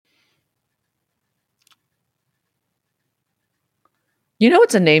You know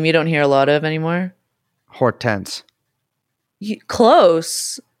it's a name you don't hear a lot of anymore? Hortense.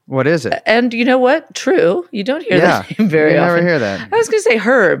 Close. What is it? And you know what? True. You don't hear that name very often. You never hear that. I was going to say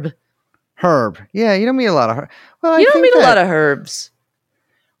Herb. Herb. Yeah, you don't meet a lot of Herb. Well, you don't meet a lot of Herbs.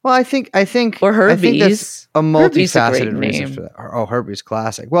 Well, I think or Herbies. I think that's a multifaceted reason for that. Oh, Herbie's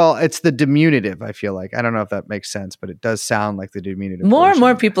classic. Well, it's the diminutive, I feel like. I don't know if that makes sense, but it does sound like the diminutive. More and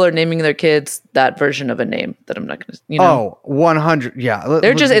more people are naming their kids that version of a name that I'm not going to, Oh, 100. Yeah.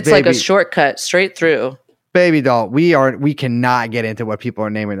 They're just, it's like a shortcut straight through. Baby doll, we cannot get into what people are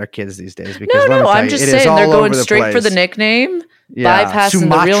naming their kids these days because I'm just saying they're going straight for the nickname, bypassing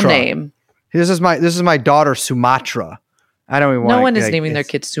the real name. This is my daughter Sumatra. I don't even want. No one is naming their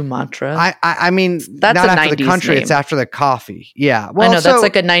kids Sumatra. I mean, that's not a after 90s the country. name. It's after the coffee. Yeah, well, I know that's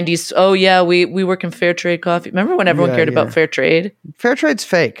like a 90s. Oh yeah, we work in fair trade coffee. Remember when everyone cared about fair trade? Fair trade's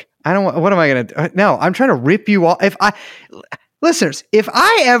fake. I don't. What am I gonna do? No, I'm trying to rip you off. Listeners, if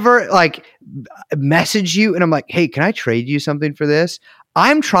I ever message you and I'm like, hey, can I trade you something for this?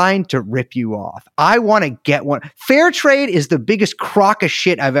 I'm trying to rip you off. I want to get one. Fair trade is the biggest crock of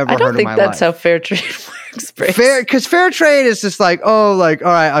shit I've ever heard in my life. I don't think that's how fair trade works. Because fair trade is just all right,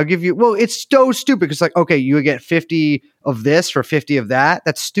 I'll give you. Well, it's so stupid. Because okay, you get 50 of this for 50 of that.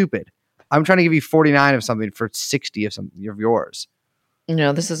 That's stupid. I'm trying to give you 49 of something for 60 of something of yours.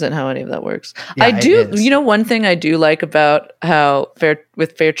 No, this isn't how any of that works. Yeah, I do. One thing I do like about how fair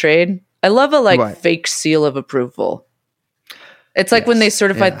trade, I love a fake seal of approval. It's like when they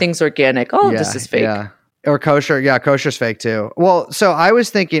certify things organic. Oh, this is fake. Yeah. Or kosher. Yeah, kosher's fake too. Well, so I was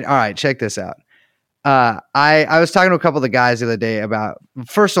thinking, all right, check this out. I was talking to a couple of the guys the other day about,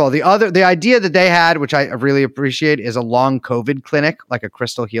 first of all, the idea that they had, which I really appreciate, is a long COVID clinic, like a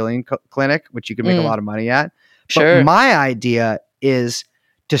crystal healing clinic, which you can make a lot of money at. Sure. But my idea is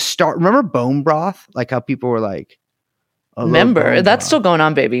to start, remember bone broth? Like how people were like, remember, that's still going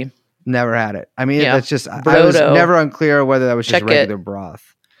on, baby. Never had it. I mean, that's just, I was never unclear whether that was just regular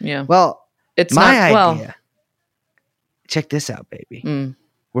broth. Yeah. Well, it's my not, idea. Well, check this out, baby.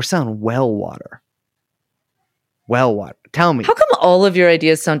 We're selling well water. Well water. Tell me. How come all of your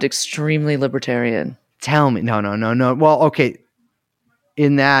ideas sound extremely libertarian? Tell me. No. Well, okay.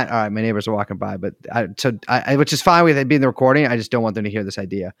 In that, all right, my neighbors are walking by, but which is fine with it being the recording. I just don't want them to hear this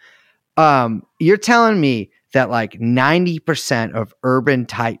idea. You're telling me that 90% of urban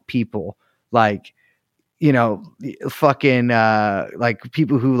type people, fucking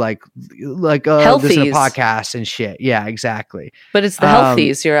people who healthies. listen to podcasts and shit. Yeah, exactly. But it's the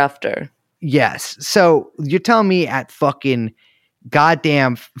healthies you're after. Yes. So you're telling me at fucking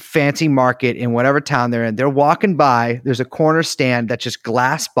goddamn fancy market in whatever town they're in, they're walking by, there's a corner stand that's just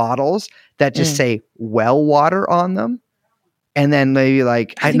glass bottles that just say well water on them. And then maybe I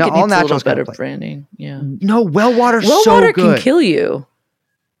think it all needs a naturals little better branding. Yeah. No, well water's well so water good. can kill you.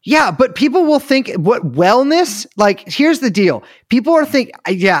 Yeah, but people will think what wellness, here's the deal. People are thinking,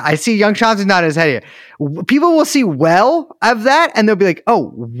 I see Young Johnson's not in his head here. People will see well of that and they'll be like,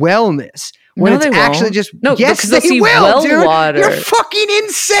 oh, wellness. When it's actually just, yes, they will, dude. Water. You're fucking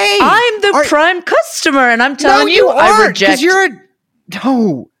insane. I'm the prime customer and I'm telling you, I reject. Because you're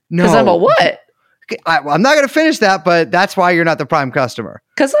no. Because I'm a what? I'm not going to finish that, but that's why you're not the prime customer.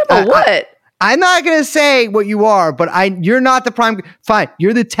 Because I'm a what? I'm not going to say what you are, but you're not the prime. Fine.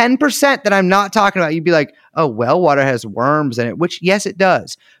 You're the 10% that I'm not talking about. You'd be like, oh, well water has worms in it, which yes, it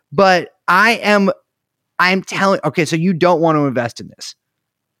does. But I'm telling, okay, so you don't want to invest in this.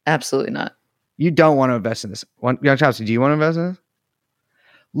 Absolutely not. You don't want to invest in this. Young Chomsky, do you want to invest in this?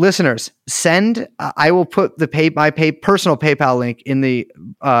 Listeners, I will put my personal PayPal link in the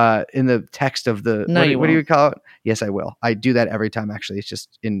text of the. No, what do you call it? Yes, I will. I do that every time. Actually, it's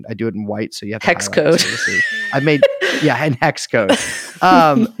just I do it in white, so you have to hex code. I've made in hex code.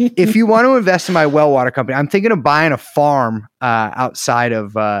 If you want to invest in my well water company, I'm thinking of buying a farm outside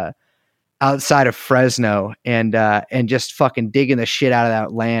of Fresno and just fucking digging the shit out of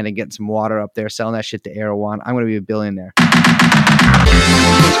that land and getting some water up there, selling that shit to Erewhon. I'm going to be a billionaire.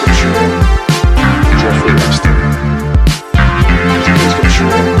 Jeffrey Epstein.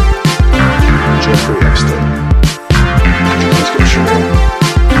 Jeffrey Epstein.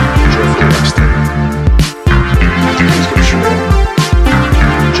 Jeffrey Epstein.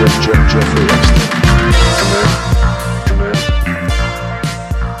 Jeffrey Epstein. Come in.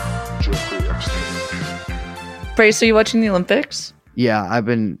 Jeffrey Epstein. Brace, are you watching the Olympics? Yeah, I've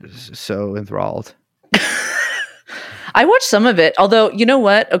been so enthralled. I watched some of it, although, you know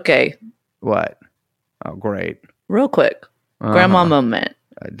what? Okay. What? Oh, great. Real quick. Grandma moment.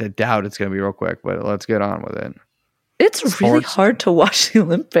 I doubt it's going to be real quick, but let's get on with it. It's really hard to watch the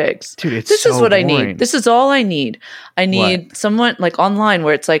Olympics. Dude, this is what boring. I need. This is all I need. I need someone like online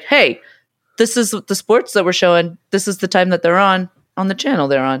where it's like, hey, this is the sports that we're showing. This is the time that they're on the channel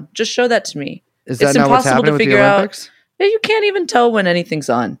they're on. Just show that to me. Is that not what's happening with the Olympics? Yeah, you can't even tell when anything's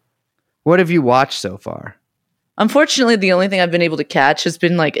on. What have you watched so far? Unfortunately, the only thing I've been able to catch has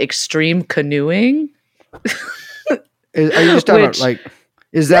been like extreme canoeing. Are you just talking about like?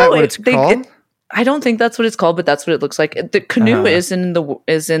 Is that what it's called? I don't think that's what it's called, but that's what it looks like. The canoe is in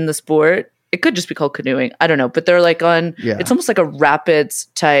the sport. It could just be called canoeing. I don't know, but they're like on. Yeah. It's almost like a rapids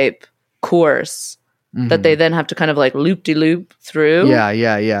type course that they then have to kind of like loop-de-loop through. Yeah.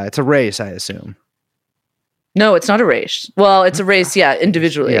 It's a race, I assume. No, it's not a race. Well, it's a race,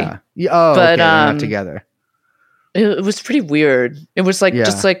 individually. Yeah. Oh, but, okay, not together. It was pretty weird. It was like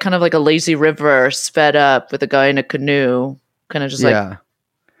just like kind of like a lazy river sped up with a guy in a canoe, kind of just like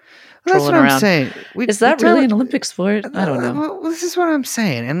that's what around. I'm saying. Is that really an Olympic sport? I don't know. Well, this is what I'm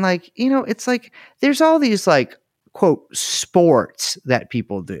saying. And like, it's like there's all these like quote sports that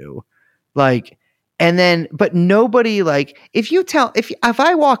people do. Like, and then, but nobody like, if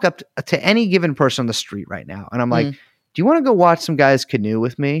I walk up to any given person on the street right now and I'm like, do you want to go watch some guys canoe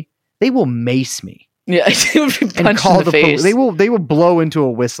with me? They will mace me. Yeah, it would be punched in the face. They will blow into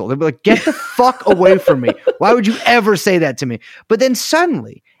a whistle. They'll be like, get the fuck away from me. Why would you ever say that to me? But then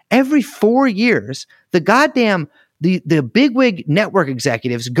suddenly, every 4 years, the goddamn, the bigwig network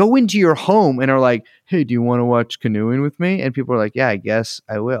executives go into your home and are like, hey, do you want to watch canoeing with me? And people are like, yeah, I guess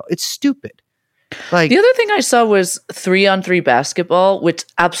I will. It's stupid. Like, the other thing I saw was 3-on-3 basketball, which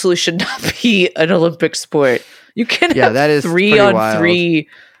absolutely should not be an Olympic sport. You can't have that is 3-on-3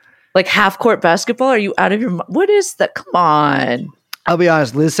 like half court basketball. Are you out of your mind? What is that? Come on. I'll be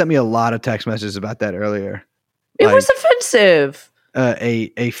honest. Liz sent me a lot of text messages about that earlier. It was offensive.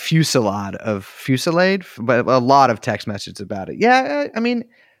 A fusillade, but a lot of text messages about it. Yeah, I mean,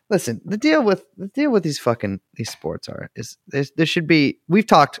 listen, the deal with these sports is there should be. We've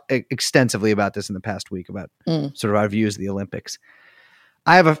talked extensively about this in the past week about sort of our views of the Olympics.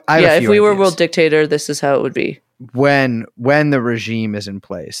 I have a few if we were ideas. world dictator, this is how it would be. When the regime is in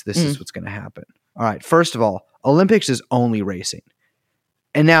place, this is what's going to happen. All right. First of all, Olympics is only racing,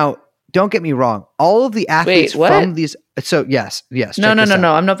 and now. Don't get me wrong. All of the athletes from these. So yes. No.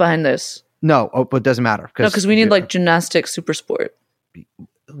 I'm not behind this. No, but it doesn't matter. No, because we need like gymnastics, super sport.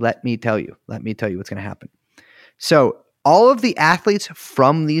 Let me tell you what's going to happen. So all of the athletes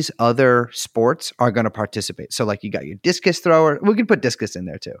from these other sports are going to participate. So like you got your discus thrower. We can put discus in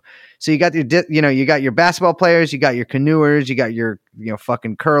there too. So you got you got your basketball players, you got your canoers, you got your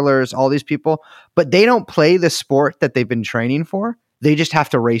fucking curlers, all these people, but they don't play the sport that they've been training for. They just have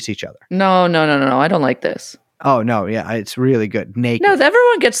to race each other. No. I don't like this. Oh, no. Yeah, it's really good. Naked. No,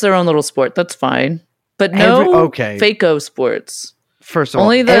 everyone gets their own little sport. That's fine. But no fake-o sports. First of all,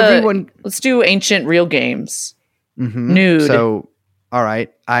 everyone... Let's do ancient real games. Mm-hmm. Nude. So, all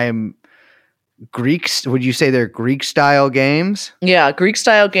right. I'm Greeks. Would you say they're Greek-style games? Yeah,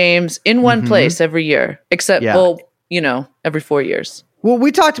 Greek-style games in one place every year. Except, every 4 years. Well,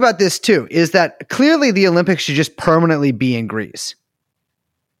 we talked about this too, is that clearly the Olympics should just permanently be in Greece.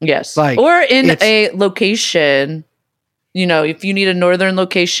 Yes. Or in a location, if you need a northern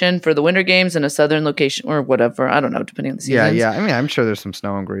location for the Winter Games and a southern location or whatever, I don't know, depending on the seasons. Yeah. I mean, I'm sure there's some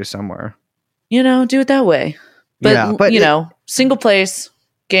snow in Greece somewhere. Do it that way. But single place,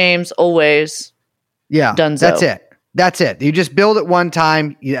 games, always. Yeah, Dunzo. That's it. You just build it one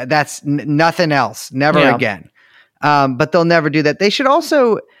time. Yeah, that's nothing else. Never again. But they'll never do that. They should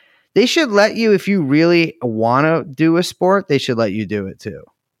let you, if you really want to do a sport, they should let you do it too.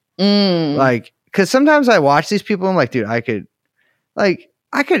 Like, cause sometimes I watch these people and I'm like, dude, I could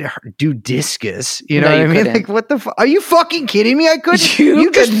do discus. You know what I mean? Like, what the fuck? Are you fucking kidding me? I could.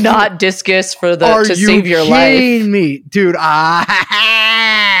 You could not discus to save your life. Are you kidding me? Dude,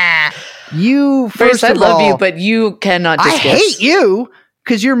 First, I love you, but you cannot discus. I hate you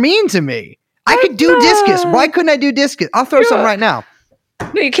because you're mean to me. I could do discus. Why couldn't I do discus? I'll throw some right now.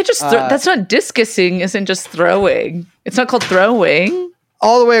 No, you can't just throw. That's not discusing. Isn't just throwing. It's not called throwing.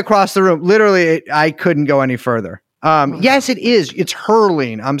 All the way across the room. Literally, I couldn't go any further. Yes, it is. It's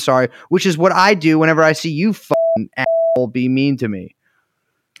hurling. I'm sorry. Which is what I do whenever I see you fucking asshole be mean to me.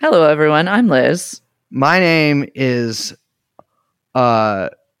 Hello, everyone. I'm Liz. My name is...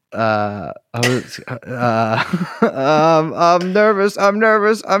 I'm nervous. I'm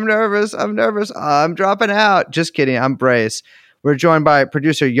dropping out. Just kidding. I'm Brace. We're joined by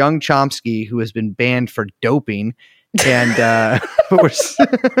producer Young Chomsky, who has been banned for doping. And but we're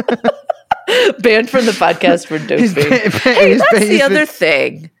banned from the podcast for doping. Hey, that's the other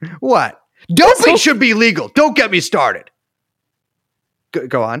thing. What? Doping should be legal. Don't get me started.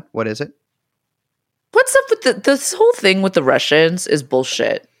 Go on. What is it? What's up with this whole thing with the Russians is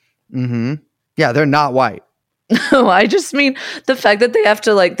bullshit. Mm-hmm. Yeah, they're not white. No, I just mean the fact that they have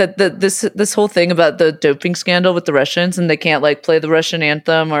to like this whole thing about the doping scandal with the Russians, and they can't like play the Russian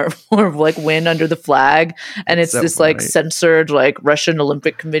anthem or like win under the flag, and it's so this funny. Like censored like Russian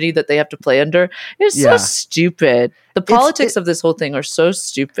Olympic Committee that they have to play under. It's so stupid. The politics of this whole thing are so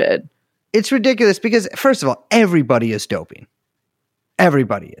stupid. It's ridiculous because first of all, everybody is doping.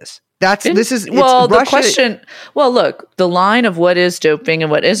 Everybody is. The question. Well, look, the line of what is doping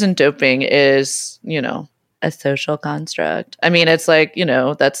and what isn't doping is, a social construct. I mean, it's like,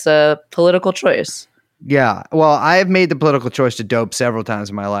 that's a political choice. Yeah. Well, I've made the political choice to dope several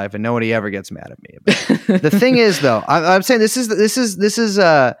times in my life, and nobody ever gets mad at me. But the thing is, though, I'm saying this is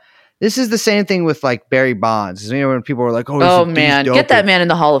the same thing with like Barry Bonds. When people were like, "Oh man, get that man in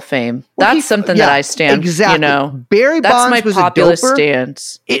the Hall of Fame." That's something that I stand. Exactly. Barry Bonds was a doper.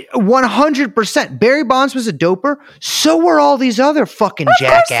 Stance. 100%. Barry Bonds was a doper. So were all these other fucking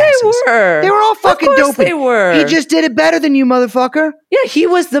jackasses. They were all fucking doping. They were. He just did it better than you, motherfucker. Yeah, he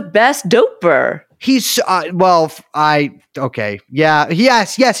was the best doper. He's okay. Yeah.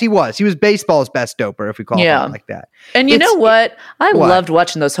 Yes, he was. He was baseball's best doper, if we call it like that. And you know what? I loved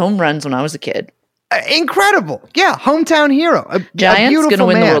watching those home runs when I was a kid. Incredible. Yeah. Hometown hero. Giants going to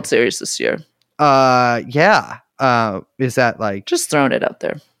win the World Series this year. Yeah. Is that like just throwing it out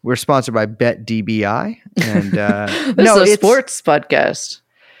there? We're sponsored by BetDBI, and this is a sports podcast.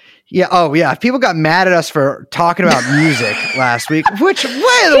 Yeah. Oh, yeah. People got mad at us for talking about music last week, which,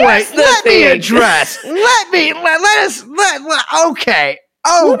 by the way, let me address. Okay.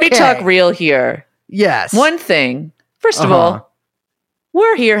 Let me talk real here. Yes. One thing. First of all,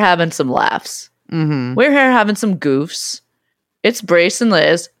 we're here having some laughs. Mm-hmm. We're here having some goofs. It's Brace and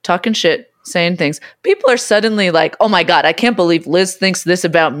Liz talking shit, saying things. People are suddenly like, oh my God, I can't believe Liz thinks this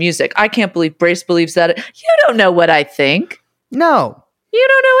about music. I can't believe Brace believes that. You don't know what I think. No. You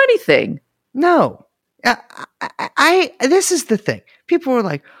don't know anything. No. This is the thing. People were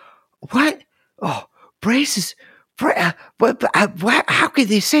like, what? Oh, Brace is, how could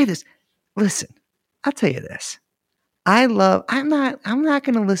they say this? Listen, I'll tell you this. I'm not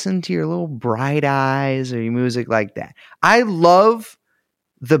going to listen to your little Bright Eyes or your music like that. I love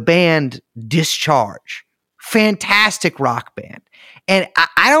the band Discharge. Fantastic rock band. And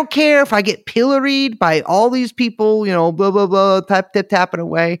I don't care if I get pilloried by all these people, blah, blah, blah, tapping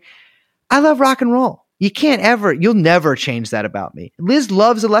away. I love rock and roll. You'll never change that about me. Liz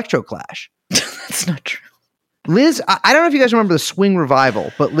loves Electroclash. That's not true. Liz, I don't know if you guys remember the Swing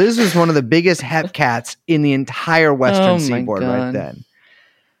Revival, but Liz was one of the biggest hep cats in the entire Western Seaboard right then.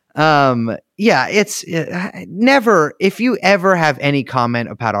 Yeah, it's never, if you ever have any comment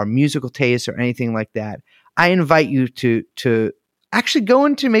about our musical taste or anything like that, I invite you to actually go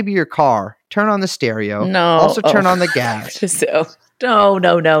into maybe your car, turn on the stereo. No. Also turn on the gas. No.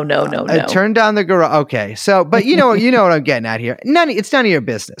 Turn down the garage. Okay. So, but you know what I'm getting at here. It's none of your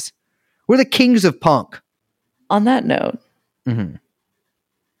business. We're the kings of punk. On that note,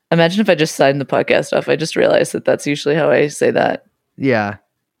 imagine if I just signed the podcast off. I just realized that that's usually how I say that. Yeah.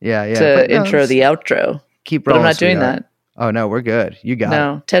 To intro the outro. Keep rolling. But I'm not doing that. Oh, no, we're good. You got it.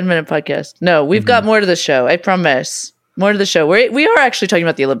 No, 10-minute podcast. No, we've got more to the show. I promise. More to the show. We are actually talking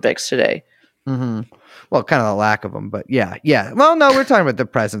about the Olympics today. Mm-hmm. Well, kind of the lack of them, but yeah. Well, no, we're talking about the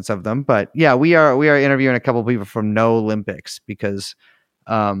presence of them, but yeah, we are interviewing a couple of people from NOlympics because,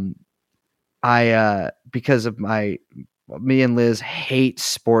 because of me and Liz hate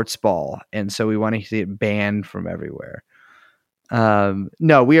sports ball, and so we want to see it banned from everywhere.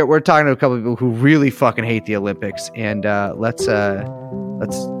 No, we're talking to a couple of people who really fucking hate the Olympics, and let's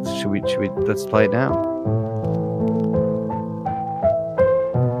play it now.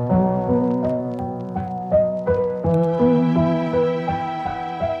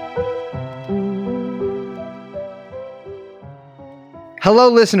 Hello,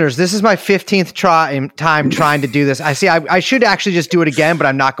 listeners. This is my 15th time trying to do this. I should actually just do it again, but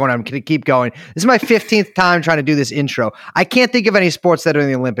I'm not going. I'm going to keep going. This is my 15th time trying to do this intro. I can't think of any sports that are in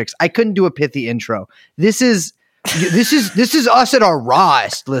the Olympics. I couldn't do a pithy intro. This is us at our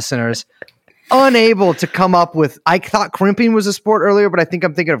rawest, listeners. Unable to come up with. I thought crimping was a sport earlier, but I think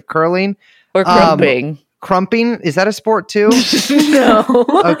I'm thinking of curling or crumping. Crumping, is that a sport too? No.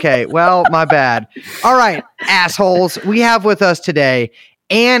 Okay, well, my bad. All right, assholes. We have with us today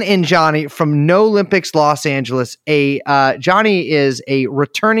Ann and Johnny from NOlympics Los Angeles. Johnny is a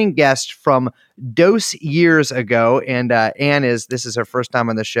returning guest from Dose years ago, and Ann this is her first time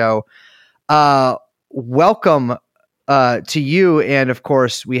on the show. Welcome to you. And of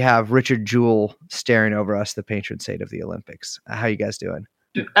course, we have Richard Jewell staring over us, the patron saint of the Olympics. How you guys doing?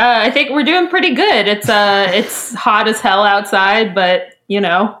 I think we're doing pretty good. It's hot as hell outside, but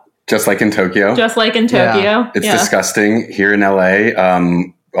just like in Tokyo. Yeah. It's disgusting here in LA.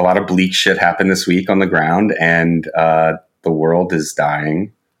 A lot of bleak shit happened this week on the ground, and the world is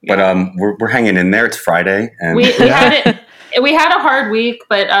dying. But we're hanging in there. It's Friday, and we had it. We had a hard week,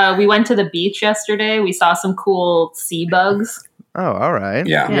 but we went to the beach yesterday. We saw some cool sea bugs. Oh, all right.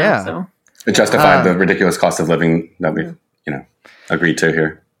 Yeah. So, it justified the ridiculous cost of living that we've agreed to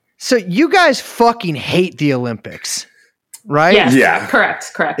here. So you guys fucking hate the Olympics, right? Yes, Yeah.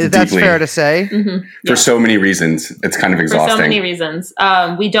 Correct. That's Deeply. fair to say. Mm-hmm. For so many reasons. It's kind of exhausting. For so many reasons.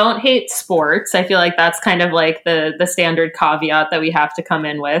 We don't hate sports. I feel like that's kind of like the standard caveat that we have to come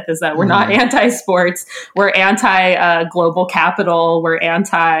in with, is that we're not anti-sports. We're anti-global capital. We're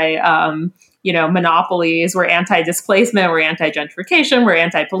monopolies. We're anti-displacement. We're anti-gentrification. We're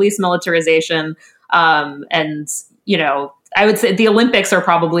anti-police militarization. I would say the Olympics are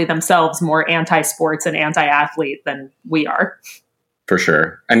probably themselves more anti-sports and anti-athlete than we are. For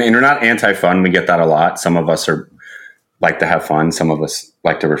sure. And you're not anti-fun. We get that a lot. Some of us like to have fun. Some of us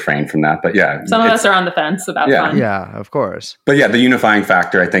like to refrain from that. But yeah. Some of us are on the fence about fun. Yeah, of course. But yeah, the unifying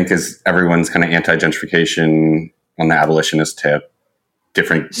factor, I think, is everyone's kind of anti-gentrification on the abolitionist tip.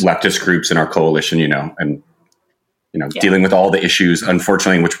 Different leftist groups in our coalition, dealing with all the issues,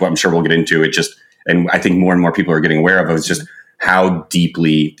 unfortunately, which I'm sure we'll get into. And I think more and more people are getting aware of it. It's just how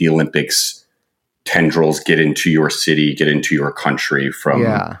deeply the Olympics tendrils get into your city, get into your country from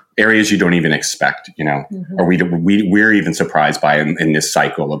areas you don't even expect, or we're even surprised by in this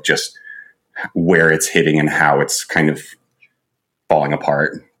cycle of just where it's hitting and how it's kind of falling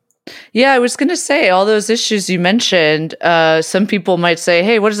apart. Yeah, I was going to say all those issues you mentioned. Some people might say,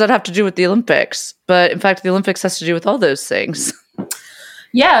 hey, what does that have to do with the Olympics? But in fact, the Olympics has to do with all those things.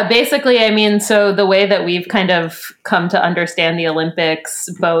 Yeah, basically, so the way that we've kind of come to understand the Olympics,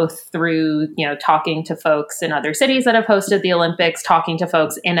 both through, talking to folks in other cities that have hosted the Olympics, talking to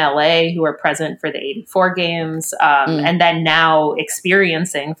folks in LA who are present for the 84 games, and then now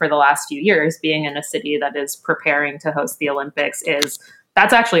experiencing for the last few years being in a city that is preparing to host the Olympics,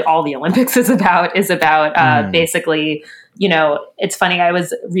 that's actually all the Olympics is about basically, it's funny. I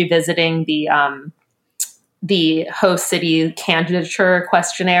was revisiting the host city candidature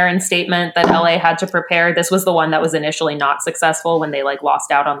questionnaire and statement that LA had to prepare. This was the one that was initially not successful when they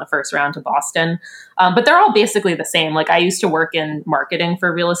lost out on the first round to Boston. But they're all basically the same. I used to work in marketing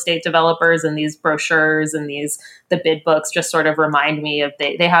for real estate developers, and these brochures and the bid books just sort of remind me of,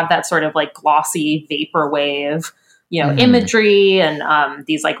 they have that sort of glossy vaporwave, imagery and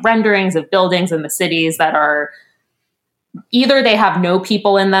these renderings of buildings in the cities that are, either they have no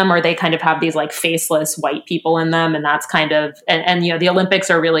people in them or they kind of have these faceless white people in them. And that's kind of, and the Olympics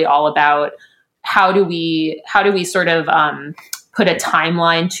are really all about how do we sort of put a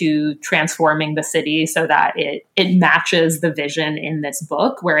timeline to transforming the city so that it matches the vision in this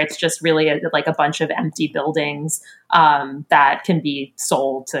book, where it's just really a bunch of empty buildings that can be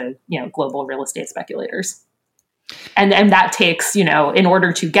sold to, global real estate speculators. And that takes, in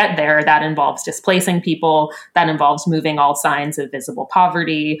order to get there, that involves displacing people, that involves moving all signs of visible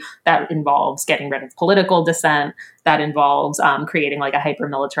poverty, that involves getting rid of political dissent, that involves creating a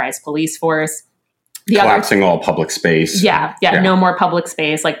hyper-militarized police force. Collapsing all public space. Yeah. No more public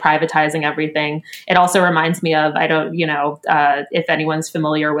space, privatizing everything. It also reminds me of, if anyone's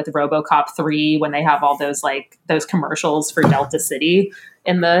familiar with RoboCop 3, when they have all those commercials for Delta City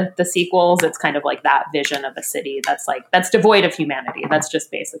in the sequels, it's kind of that vision of a city that's devoid of humanity. That's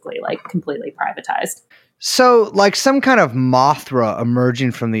just basically completely privatized. So some kind of Mothra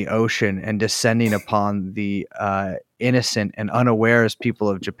emerging from the ocean and descending upon the innocent and unawares people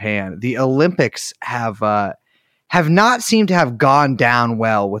of Japan. The Olympics have not seemed to have gone down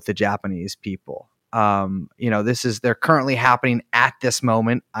well with the Japanese people. They're currently happening at this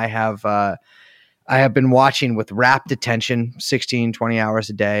moment. I have been watching with rapt attention 16, 20 hours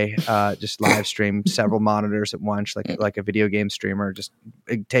a day, just live stream several monitors at once, like a video game streamer, just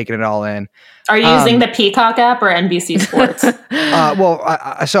taking it all in. Are you using the Peacock app or NBC Sports?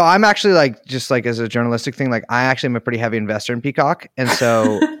 So I'm actually as a journalistic thing, I actually am a pretty heavy investor in Peacock. And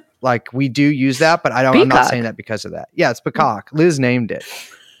so we do use that, but I'm not saying that because of that. Yeah, it's Peacock. Liz named it.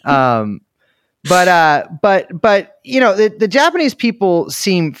 But the Japanese people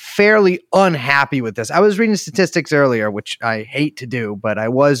seem fairly unhappy with this. I was reading statistics earlier, which I hate to do, but I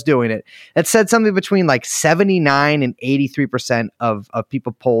was doing it. It said something between 79 and 83% of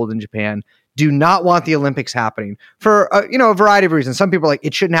people polled in Japan do not want the Olympics happening for a variety of reasons. Some people are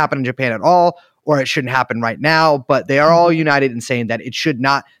it shouldn't happen in Japan at all, or it shouldn't happen right now, but they are all united in saying that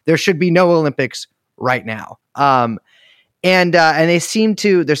there should be no Olympics right now. And there seem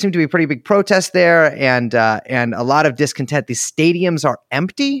to be pretty big protests there, and a lot of discontent. The stadiums are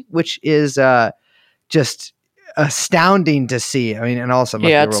empty, which is just astounding to see. I mean, and also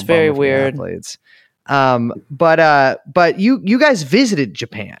it's very weird. Athletes. But you guys visited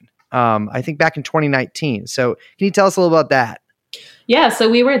Japan, I think back in 2019. So can you tell us a little about that? Yeah, so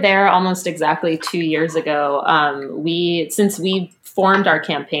we were there almost exactly 2 years ago. Since we formed our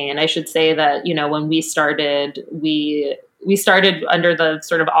campaign, I should say that, when we started, we started under the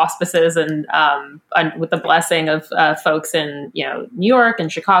sort of auspices and with the blessing of folks in New York and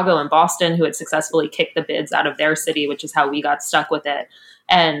Chicago and Boston who had successfully kicked the bids out of their city, which is how we got stuck with it.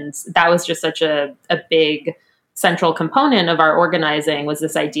 And that was just such a big central component of our organizing, was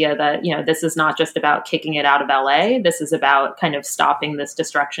this idea that, this is not just about kicking it out of LA. This is about kind of stopping this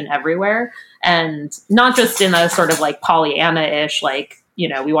destruction everywhere. And not just in a sort of like Pollyanna-ish, like,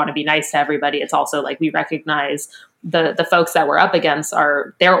 we want to be nice to everybody. It's also like we recognize the folks that we're up against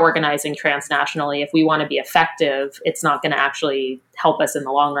they're organizing transnationally. If we want to be effective, it's not going to actually help us in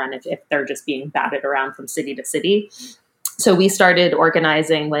the long run if they're just being batted around from city to city. So we started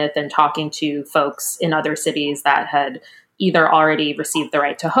organizing with and talking to folks in other cities that had either already received the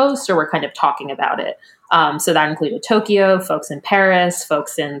right to host or were kind of talking about it. So that included Tokyo, folks in Paris,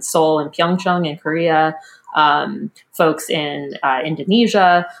 folks in Seoul and Pyeongchang in Korea, folks in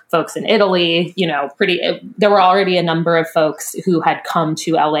Indonesia, folks in Italy. There were already a number of folks who had come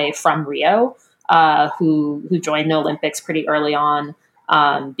to LA from Rio, who joined the Olympics pretty early on.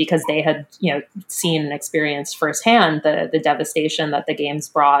 Because they had, seen and experienced firsthand the devastation that the games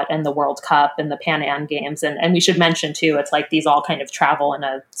brought, and the World Cup and the Pan Am Games. And we should mention too, it's like these all kind of travel in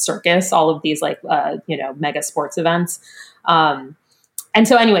a circus, all of these mega sports events. And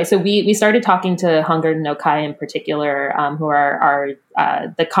so anyway, so we started talking to Hunger no Kai in particular, who are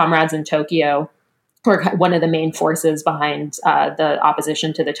the comrades in Tokyo, who are one of the main forces behind the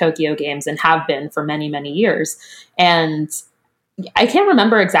opposition to the Tokyo Games and have been for many, many years. And I can't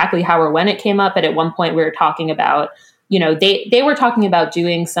remember exactly how or when it came up, but at one point we were talking about, they were talking about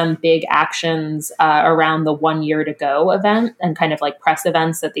doing some big actions around the 1 year to go event and kind of like press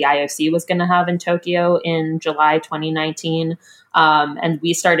events that the IOC was going to have in Tokyo in July 2019. And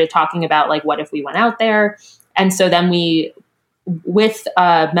we started talking about like, what if we went out there? And so then we, with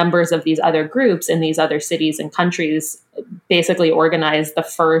members of these other groups in these other cities and countries, basically organized the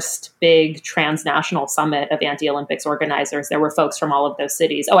first big transnational summit of anti-Olympics organizers. There were folks from all of those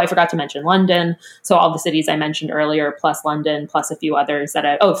cities. Oh, I forgot to mention London. So all the cities I mentioned earlier, plus London, plus a few others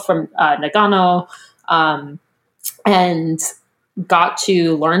from Nagano, and got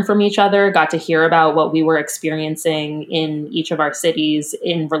to learn from each other, got to hear about what we were experiencing in each of our cities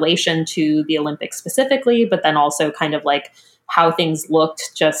in relation to the Olympics specifically, but then also kind of like how things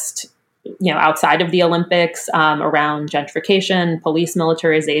looked just, outside of the Olympics, around gentrification, police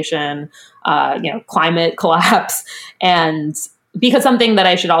militarization, climate collapse. And because something that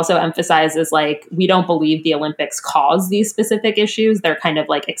I should also emphasize is like, we don't believe the Olympics cause these specific issues. They're kind of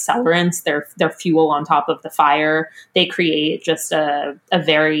like accelerants. They're fuel on top of the fire. They create just a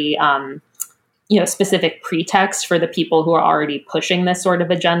very, specific pretext for the people who are already pushing this sort of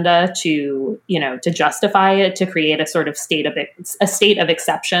agenda to justify it, to create a sort of state of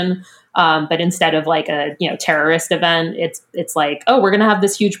exception. But instead of like a, terrorist event, it's like, oh, we're going to have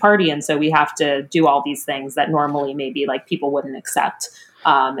this huge party. And so we have to do all these things that normally maybe like people wouldn't accept.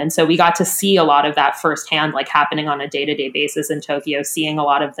 And so we got to see a lot of that firsthand, like happening on a day-to-day basis in Tokyo, seeing a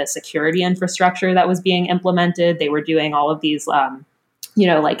lot of the security infrastructure that was being implemented. They were doing all of these,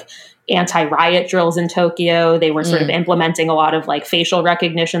 like anti-riot drills in Tokyo. They were sort of implementing a lot of like facial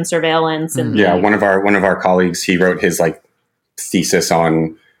recognition surveillance. And one of our colleagues, he wrote his like thesis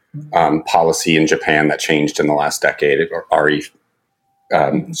on policy in Japan that changed in the last decade, RE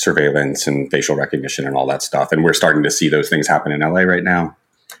surveillance and facial recognition and all that stuff. And we're starting to see those things happen in LA right now.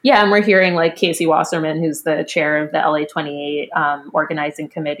 Yeah, and we're hearing like Casey Wasserman, who's the chair of the LA 28 organizing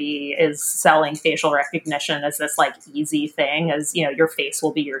committee, is selling facial recognition as this like easy thing, as your face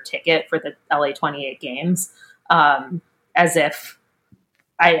will be your ticket for the LA 28 games, as if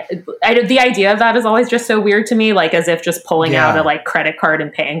the idea of that is always just so weird to me, like as if just pulling out a like credit card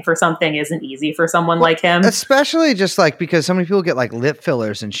and paying for something isn't easy for someone like him. Especially just like because so many people get like lip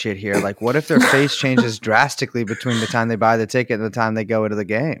fillers and shit here. Like what if their face changes drastically between the time they buy the ticket and the time they go into the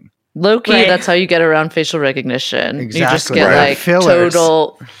game? Low-key, that's how you get around facial recognition. Exactly. You just get like fillers.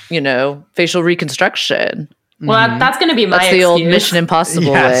 Total, facial reconstruction. Well, that's going to be my excuse. The old Mission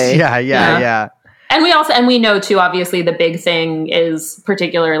Impossible way. Yeah. And we know too, obviously the big thing is,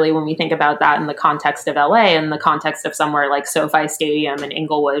 particularly when we think about that in the context of LA and the context of somewhere like SoFi Stadium in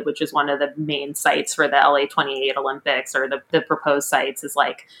Inglewood, which is one of the main sites for the LA 28 Olympics, or the proposed sites, is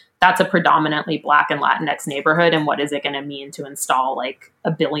like, that's a predominantly Black and Latinx neighborhood. And what is it going to mean to install like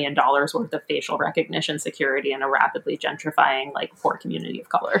 $1 billion worth of facial recognition security in a rapidly gentrifying, like, poor community of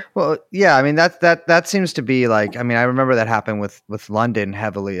color? Well, yeah, I mean, that seems to be like, I mean, I remember that happened with London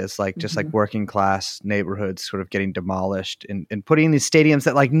heavily, as like just like working class neighborhoods sort of getting demolished and putting in these stadiums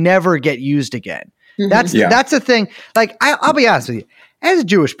that like never get used again. That's the thing. Like, I'll be honest with you, as a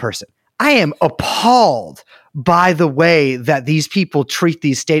Jewish person, I am appalled by the way that these people treat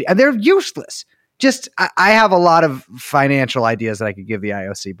these stadiums, and they're useless. Just, I have a lot of financial ideas that I could give the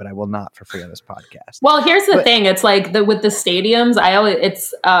IOC, but I will not for free on this podcast. Well, here's the thing. It's like with the stadiums,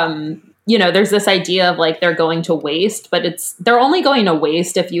 there's this idea of like they're going to waste, but they're only going to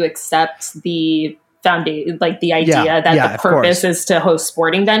waste if you accept the foundation, like the idea that the purpose is to host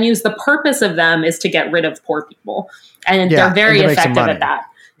sporting venues. The purpose of them is to get rid of poor people. And they're very effective at that.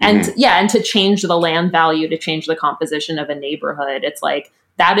 And and to change the land value, to change the composition of a neighborhood. It's like,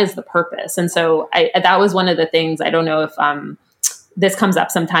 that is the purpose. And so that was one of the things. I don't know if this comes up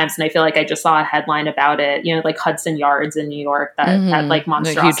sometimes, and I feel like I just saw a headline about it, like Hudson Yards in New York, that had like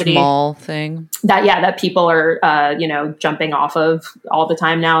monstrosity, the huge mall thing that people are, jumping off of all the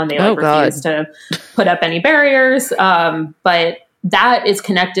time now. And they refuse to put up any barriers. But that is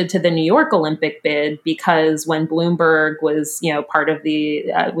connected to the New York Olympic bid, because when Bloomberg was, part of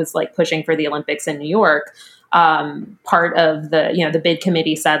was like pushing for the Olympics in New York, part of the bid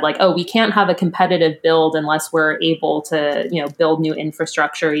committee said like, oh, we can't have a competitive build unless we're able to, build new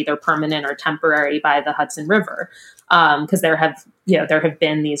infrastructure, either permanent or temporary, by the Hudson River. Because there have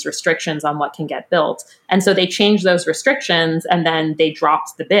been these restrictions on what can get built. And so they changed those restrictions, and then they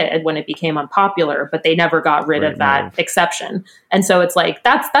dropped the bid when it became unpopular, but they never got rid of that exception. And so it's like,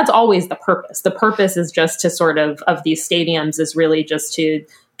 that's always the purpose. The purpose is just to sort of these stadiums is really just to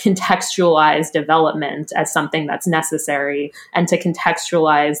contextualize development as something that's necessary, and to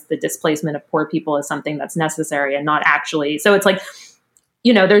contextualize the displacement of poor people as something that's necessary, and not actually. So it's like,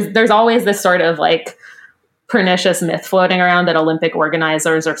 there's always this sort of like pernicious myth floating around that Olympic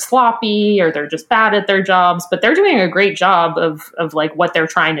organizers are sloppy or they're just bad at their jobs, but they're doing a great job of like what they're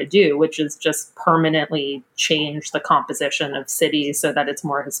trying to do, which is just permanently change the composition of cities so that it's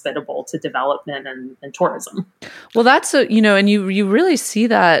more hospitable to development and tourism. Well, that's and you really see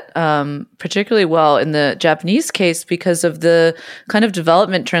that particularly well in the Japanese case, because of the kind of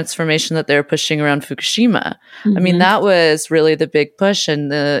development transformation that they're pushing around Fukushima. I mean, that was really the big push, and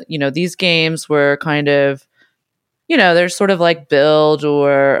these games were kind of, they're sort of like billed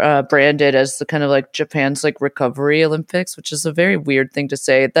or branded as the kind of like Japan's like recovery Olympics, which is a very weird thing to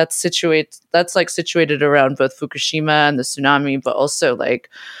say. That's situated around both Fukushima and the tsunami, but also like,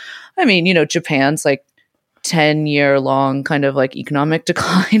 I mean, Japan's like 10-year long kind of like economic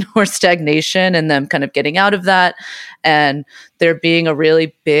decline or stagnation, and them kind of getting out of that, and there being a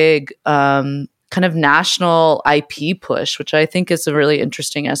really big kind of national IP push, which I think is a really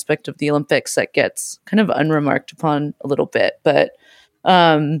interesting aspect of the Olympics that gets kind of unremarked upon a little bit. But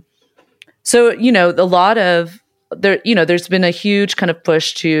so, a lot of there's been a huge kind of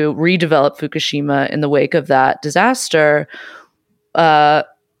push to redevelop Fukushima in the wake of that disaster.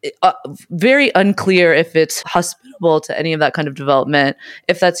 Very unclear if it's hospitable to any of that kind of development,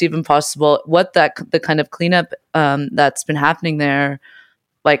 if that's even possible, what the kind of cleanup that's been happening there,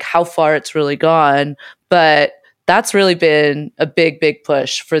 like how far it's really gone. But that's really been a big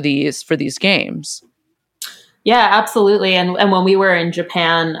push for these games. Yeah, absolutely. And when we were in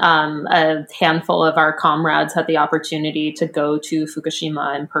Japan, a handful of our comrades had the opportunity to go to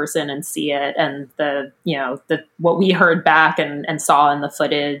Fukushima in person and see it. And what we heard back and saw in the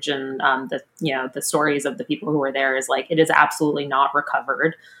footage and the stories of the people who were there is like, it is absolutely not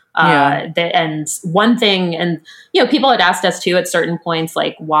recovered. And one thing, and people had asked us too at certain points,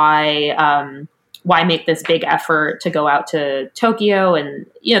 like why make this big effort to go out to Tokyo? And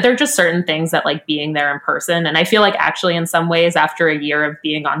there are just certain things that like being there in person. And I feel like actually in some ways, after a year of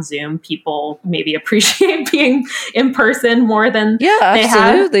being on Zoom, people maybe appreciate being in person more than they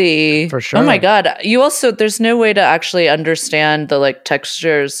absolutely have. For sure. Oh my God. You also, there's no way to actually understand the like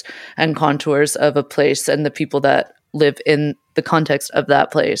textures and contours of a place and the people that live in the context of that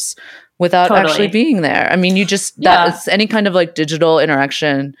place without actually being there. I mean, that's any kind of like digital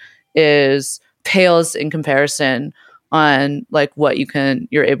interaction pales in comparison on like what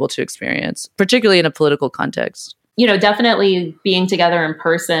you're able to experience, particularly in a political context. definitely being together in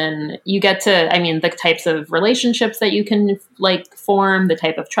person, you get to, I mean, the types of relationships that you can like form, the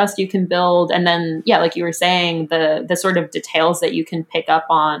type of trust you can build. And then, yeah, like you were saying, the sort of details that you can pick up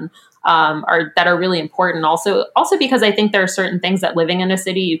on are really important. Also because I think there are certain things that living in a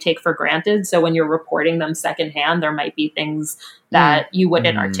city you take for granted. So when you're reporting them secondhand, there might be things that you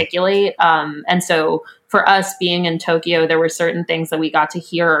wouldn't articulate. And so for us being in Tokyo, there were certain things that we got to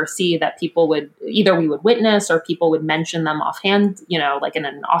hear or see that people would either we would witness or people would mention them offhand, like in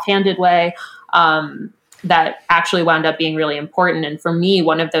an offhanded way. That actually wound up being really important. And for me,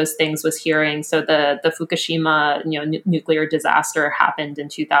 one of those things was hearing, so the Fukushima, nuclear disaster happened in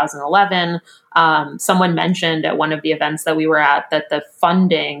 2011. Someone mentioned at one of the events that we were at that the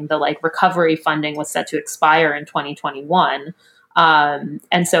funding, the like recovery funding was set to expire in 2021.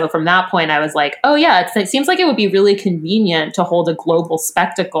 And so from that point, I was like, oh yeah, it seems like it would be really convenient to hold a global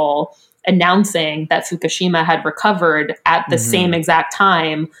spectacle announcing that Fukushima had recovered at the same exact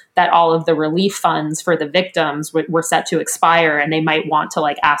time that all of the relief funds for the victims were set to expire, and they might want to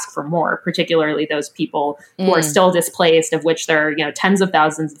like ask for more, particularly those people who are still displaced, of which there are tens of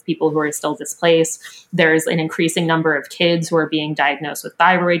thousands of people who are still displaced. There's an increasing number of kids who are being diagnosed with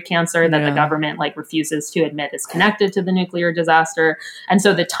thyroid cancer that the government like refuses to admit is connected to the nuclear disaster. And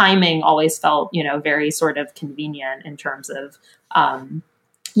so the timing always felt very sort of convenient in terms of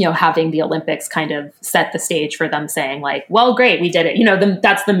having the Olympics kind of set the stage for them saying like, well, great, we did it.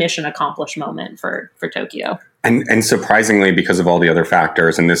 That's the mission accomplished moment for Tokyo. And surprisingly, because of all the other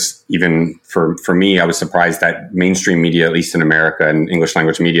factors, and this even for me, I was surprised that mainstream media, at least in America and English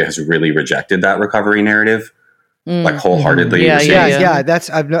language media, has really rejected that recovery narrative, like wholeheartedly. Yeah.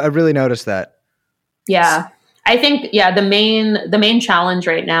 I've really noticed that. Yeah, I think the main challenge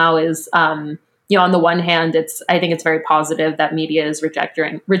right now is. On the one hand, I think it's very positive that media is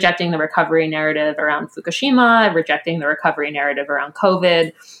rejecting the recovery narrative around Fukushima, rejecting the recovery narrative around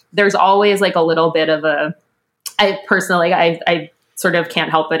COVID. There's always like a little bit of I sort of can't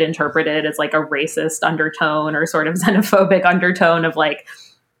help but interpret it as like a racist undertone or sort of xenophobic undertone of like,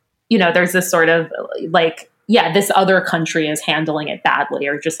 there's this sort of like, this other country is handling it badly,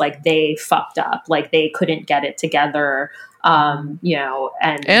 or just like they fucked up, like they couldn't get it together. And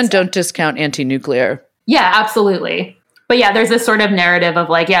don't discount anti-nuclear. Yeah, absolutely. But yeah, there's this sort of narrative of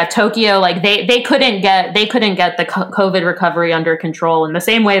like, Tokyo, like they couldn't get the COVID recovery under control in the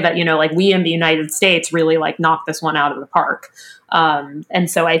same way that, like we in the United States really like knocked this one out of the park.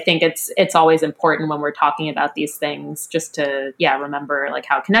 And so I think it's always important when we're talking about these things just to, remember like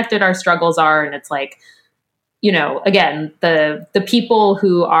how connected our struggles are. And it's like, again, the people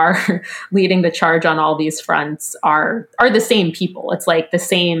who are leading the charge on all these fronts are the same people. It's like the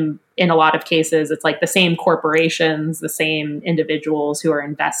same, in a lot of cases, it's like the same corporations, the same individuals who are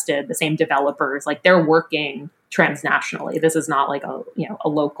invested, the same developers, like they're working transnationally. This is not like a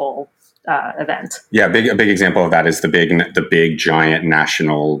local event. Yeah. A big example of that is the big giant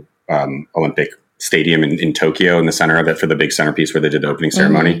national Olympic stadium in Tokyo, in the center of it, for the big centerpiece where they did the opening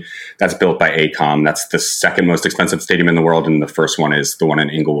ceremony. That's built by AECOM. That's the second most expensive stadium in the world. And the first one is the one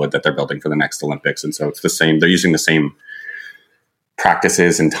in Inglewood that they're building for the next Olympics. And so it's the same. They're using the same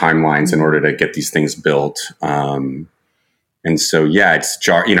practices and timelines in order to get these things built. And so, it's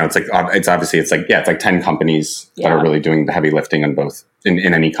like 10 companies that are really doing the heavy lifting on both in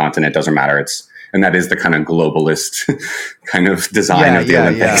any continent. Doesn't matter. And that is the kind of globalist kind of design of the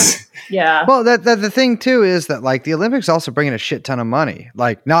Olympics. Yeah. Well, the thing too is that like the Olympics also bring in a shit ton of money,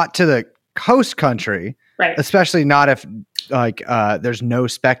 like not to the host country, right? Especially not if like there's no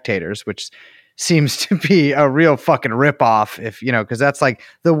spectators, which seems to be a real fucking ripoff. If because that's like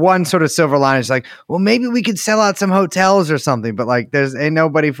the one sort of silver line is like, well, maybe we could sell out some hotels or something, but like ain't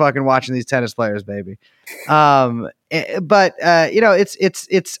nobody fucking watching these tennis players, baby. But I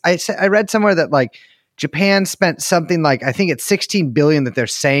read somewhere that like Japan spent something like, I think it's 16 billion that they're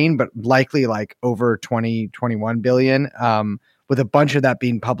saying, but likely like over 21 billion, with a bunch of that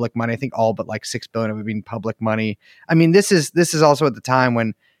being public money. I think all but like 6 billion of it being public money. I mean, this is also at the time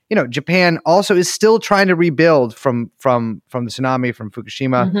when, Japan also is still trying to rebuild from the tsunami from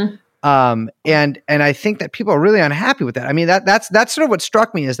Fukushima. And I think that people are really unhappy with that. I mean, that's sort of what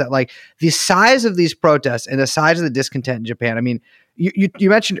struck me, is that like the size of these protests and the size of the discontent in Japan. I mean, you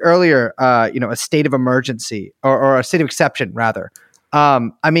mentioned earlier, a state of emergency or a state of exception rather.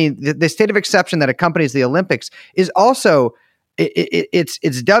 I mean, the state of exception that accompanies the Olympics is also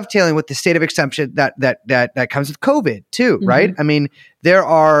it's dovetailing with the state of exception that comes with COVID too, right? I mean, there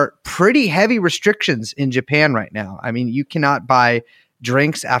are pretty heavy restrictions in Japan right now. I mean, you cannot buy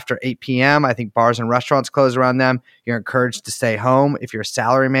drinks after 8 p.m. I think bars and restaurants close around them. You're encouraged to stay home. If you're a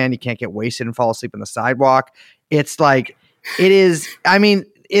salaryman, you can't get wasted and fall asleep on the sidewalk. it's like, it is, I mean,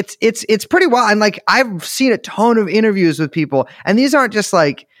 it's pretty wild. And like, I've seen a ton of interviews with people, and these aren't just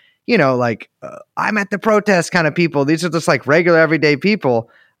like, I'm at the protest kind of people. These are just like regular everyday people.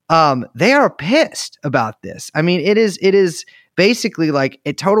 They are pissed about this. I mean, it is basically like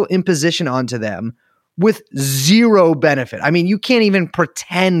a total imposition onto them with zero benefit. I mean, you can't even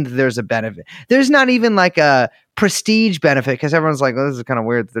pretend there's a benefit. There's not even like a prestige benefit, because everyone's like, "Oh, this is kind of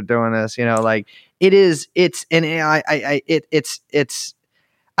weird that they're doing this." Like it's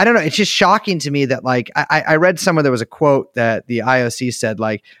I don't know. It's just shocking to me that like I read somewhere there was a quote that the IOC said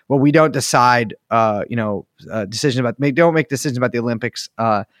like, "Well, we don't decide, decisions about don't make decisions about the Olympics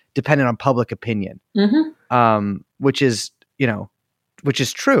dependent on public opinion," which is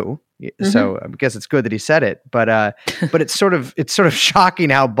true. So I guess it's good that he said it, but it's sort of shocking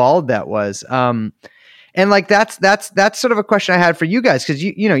how bald that was. And like that's sort of a question I had for you guys, because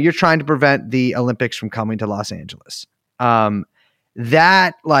you're trying to prevent the Olympics from coming to Los Angeles.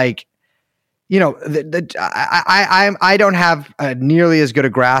 That like, I don't have nearly as good a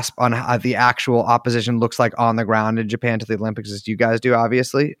grasp on how the actual opposition looks like on the ground in Japan to the Olympics as you guys do,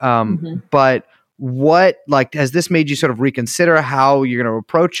 obviously. But what, like, has this made you sort of reconsider how you're going to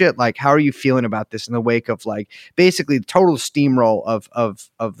approach it? Like, how are you feeling about this in the wake of like basically total steamroll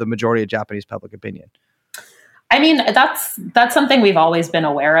of the majority of Japanese public opinion? I mean, that's something we've always been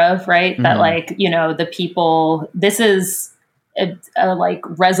aware of, right? That like, the people, this is a like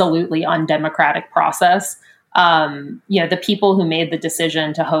resolutely undemocratic process. The people who made the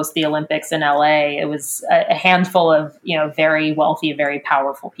decision to host the Olympics in LA, it was a handful of, very wealthy, very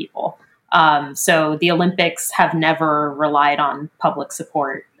powerful people. So the Olympics have never relied on public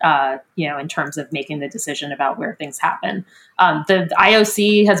support, in terms of making the decision about where things happen. The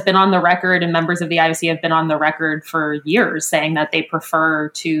IOC has been on the record, and members of the IOC have been on the record for years saying that they prefer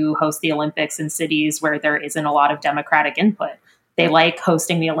to host the Olympics in cities where there isn't a lot of democratic input. They like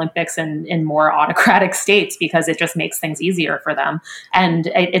hosting the Olympics in more autocratic states because it just makes things easier for them. And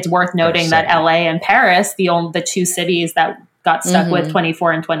it's worth noting that LA and Paris, the two cities that got stuck with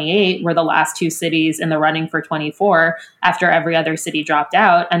 24 and 28 were the last two cities in the running for 24 after every other city dropped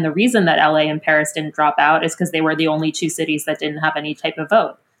out. And the reason that LA and Paris didn't drop out is because they were the only two cities that didn't have any type of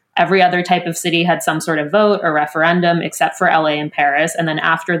vote. Every other type of city had some sort of vote or referendum except for LA and Paris. And then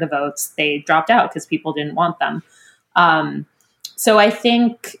after the votes, they dropped out because people didn't want them. So I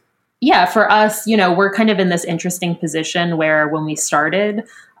think, for us, we're kind of in this interesting position where when we started,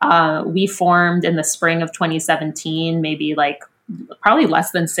 we formed in the spring of 2017, maybe like probably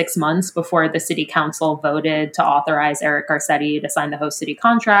less than 6 months before the city council voted to authorize Eric Garcetti to sign the host city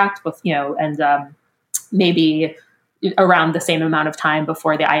contract, maybe around the same amount of time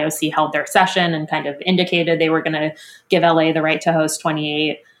before the IOC held their session and kind of indicated they were going to give LA the right to host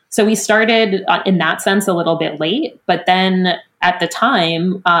 28. So we started in that sense a little bit late, but then at the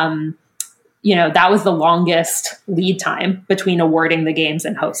time, that was the longest lead time between awarding the games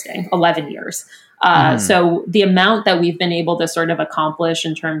and hosting, 11 years. So the amount that we've been able to sort of accomplish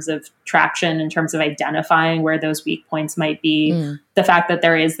in terms of traction, in terms of identifying where those weak points might be, the fact that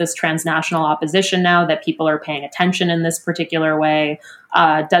there is this transnational opposition now, that people are paying attention in this particular way,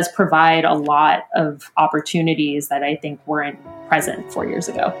 does provide a lot of opportunities that I think weren't present 4 years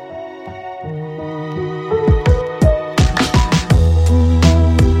ago.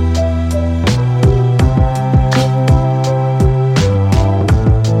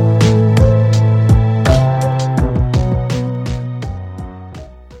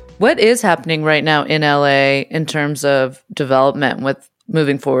 What is happening right now in LA in terms of development with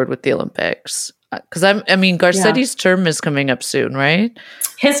moving forward with the Olympics? Because Garcetti's term is coming up soon, right?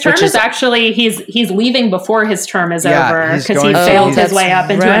 His term is actually he's leaving before his term is over because he failed his way up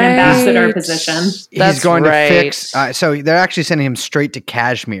into an ambassador position. He's going to fix. So they're actually sending him straight to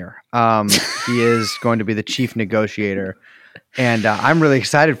Kashmir. He is going to be the chief negotiator, and I'm really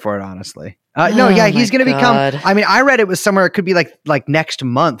excited for it, honestly. He's going to become. I mean, I read it was somewhere. It could be like next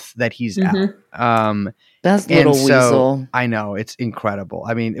month that he's out. That's little weasel. I know, it's incredible.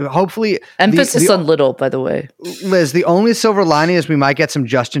 I mean, hopefully, emphasis on little. By the way, Liz, the only silver lining is we might get some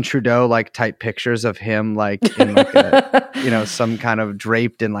Justin Trudeau like type pictures of him like in like a, some kind of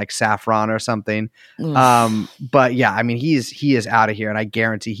draped in like saffron or something. But yeah, I mean, he is out of here, and I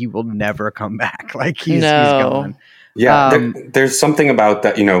guarantee he will never come back. Like he's gone. Yeah, there's something about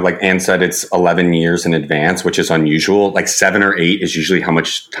that, like Anne said, it's 11 years in advance, which is unusual. Like 7 or 8 is usually how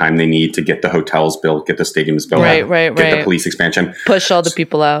much time they need to get the hotels built, get the stadiums built, get the police expansion. Push all the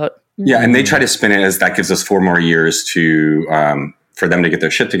people out. Yeah, and they try to spin it as that gives us 4 more years to for them to get their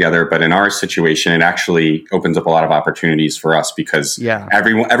shit together. But in our situation, it actually opens up a lot of opportunities for us because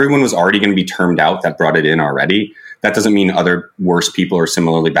everyone was already going to be termed out that brought it in already. That doesn't mean other worse people or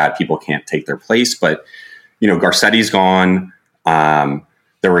similarly bad people can't take their place. But, Garcetti's gone.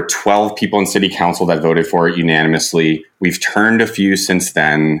 There were 12 people in city council that voted for it unanimously. We've turned a few since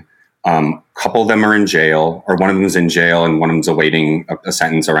then. A couple of them are in jail, or one of them is in jail and one of them's awaiting a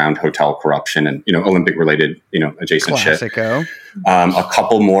sentence around hotel corruption and, Olympic related, adjacent Classico. shit. A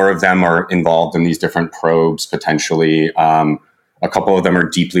couple more of them are involved in these different probes potentially. A couple of them are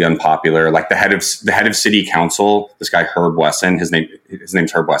deeply unpopular. Like the head of city council, this guy Herb Wesson. His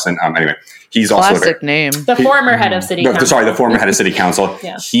name's Herb Wesson. Anyway, he's classic also name. The former head of city council. Sorry, the former head of city council.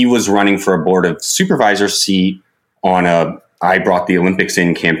 Yeah. He was running for a board of supervisor seat on a "I brought the Olympics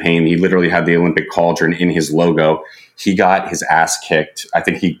in" campaign. He literally had the Olympic cauldron in his logo. He got his ass kicked. I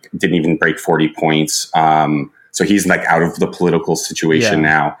think he didn't even break 40 points. So he's like out of the political situation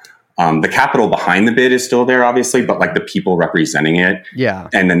now. The capital behind the bid is still there, obviously, but like the people representing it. Yeah.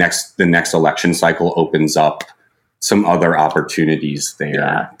 And the next election cycle opens up some other opportunities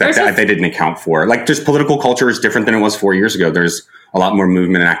there that they didn't account for. Like just political culture is different than it was 4 years ago. There's a lot more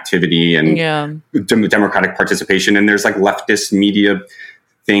movement and activity and democratic participation. And there's like leftist media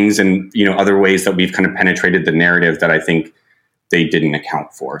things and, other ways that we've kind of penetrated the narrative that I think they didn't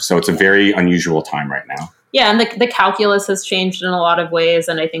account for. So it's a very unusual time right now. Yeah, and the calculus has changed in a lot of ways,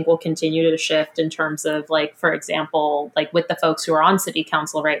 and I think will continue to shift in terms of, like, for example, like with the folks who are on city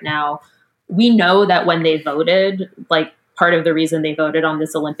council right now, we know that when they voted, like part of the reason they voted on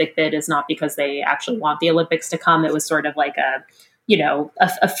this Olympic bid is not because they actually want the Olympics to come. It was sort of like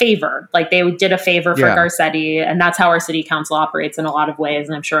a favor. Like they did a favor for Garcetti, and that's how our city council operates in a lot of ways.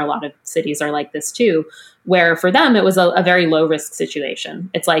 And I'm sure a lot of cities are like this too, where for them, it was a very low risk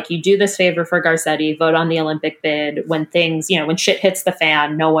situation. It's like you do this favor for Garcetti, vote on the Olympic bid. When things, when shit hits the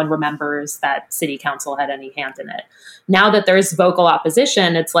fan, no one remembers that city council had any hand in it. Now that there's vocal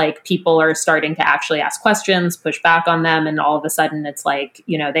opposition, it's like people are starting to actually ask questions, push back on them. And all of a sudden it's like,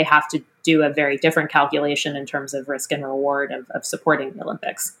 they have to do a very different calculation in terms of risk and reward of supporting the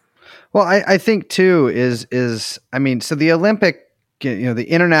Olympics. Well, I think too so the Olympic, the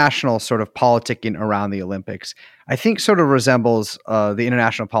international sort of politicking around the Olympics, I think sort of resembles the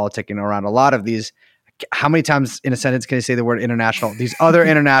international politicking around a lot of these. How many times in a sentence can I say the word international? These other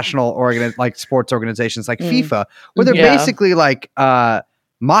international like sports organizations like FIFA, where they're basically like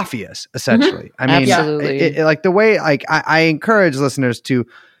mafias, essentially. Mm-hmm. I mean, absolutely. Like the way I encourage listeners to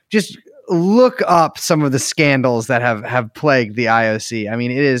just look up some of the scandals that have plagued the IOC. I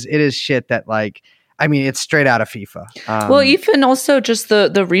mean, it is shit that it's straight out of FIFA. Well, even also just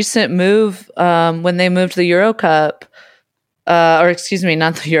the recent move when they moved the Euro Cup, not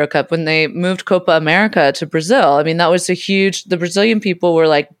the Euro Cup, when they moved Copa America to Brazil. I mean, that was the Brazilian people were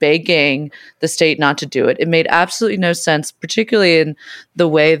like begging the state not to do it. It made absolutely no sense, particularly in the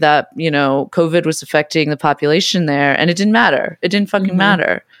way that, COVID was affecting the population there. And it didn't matter. It didn't fucking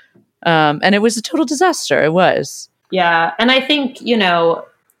matter. And it was a total disaster. It was. Yeah. And I think,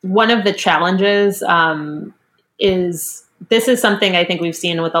 one of the challenges is this is something I think we've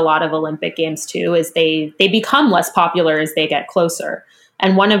seen with a lot of Olympic Games too, is they become less popular as they get closer.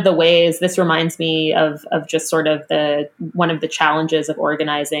 And one of the ways, this reminds me of just sort of one of the challenges of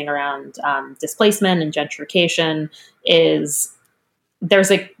organizing around displacement and gentrification is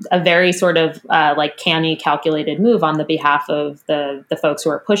there's a very sort of canny calculated move on the behalf of the folks who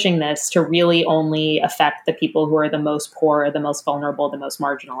are pushing this to really only affect the people who are the most poor, the most vulnerable, the most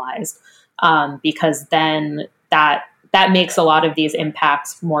marginalized, because then that makes a lot of these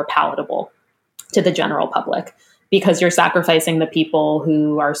impacts more palatable to the general public, because you're sacrificing the people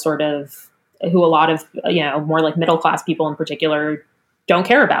who are who a lot of, more like middle-class people in particular don't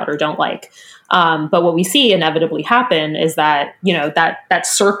care about or don't like. But what we see inevitably happen is that, that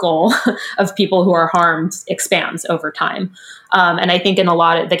circle of people who are harmed expands over time. And I think in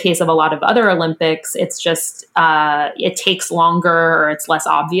the case of a lot of other Olympics, it's just, it takes longer or it's less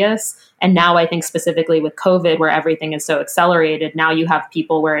obvious. And now I think specifically with COVID, where everything is so accelerated, now you have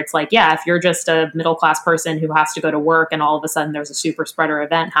people where it's like, yeah, if you're just a middle-class person who has to go to work and all of a sudden there's a super spreader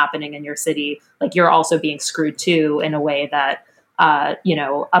event happening in your city, like you're also being screwed too, in a way that,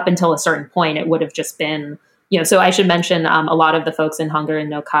 up until a certain point, it would have just been, so I should mention a lot of the folks in Hunger and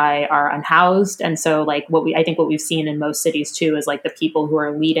No Kai are unhoused. And so like what we've seen in most cities too, is like the people who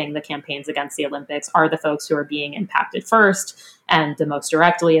are leading the campaigns against the Olympics are the folks who are being impacted first and the most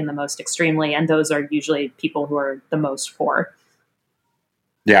directly and the most extremely. And those are usually people who are the most poor.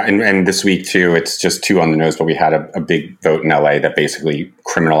 Yeah. And this week too, it's just too on the nose, but we had a big vote in LA that basically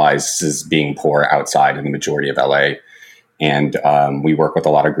criminalizes being poor outside in the majority of LA. And we work with a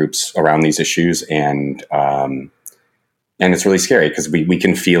lot of groups around these issues, and it's really scary because we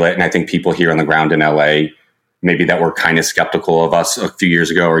can feel it. And I think people here on the ground in LA, maybe that were kind of skeptical of us a few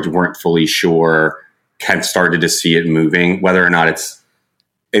years ago or weren't fully sure, have started to see it moving, whether or not it's,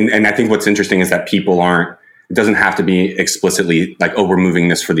 and I think what's interesting is that people aren't, it doesn't have to be explicitly like, oh, we're moving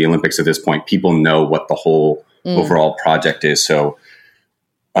this for the Olympics at this point. People know what the whole overall project is. So,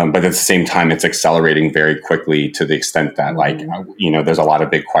 but at the same time, it's accelerating very quickly to the extent that, like, there's a lot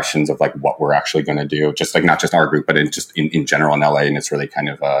of big questions of like what we're actually going to do, just like not just our group, but in general in LA. And it's really kind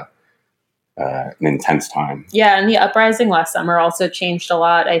of an intense time. Yeah, and the uprising last summer also changed a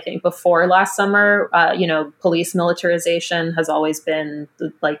lot. I think before last summer, police militarization has always been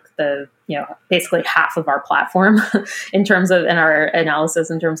like basically half of our platform in our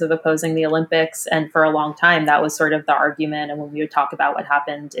analysis in terms of opposing the Olympics. And for a long time, that was sort of the argument. And when we would talk about what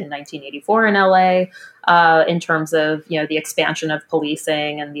happened in 1984 in LA, in terms of, the expansion of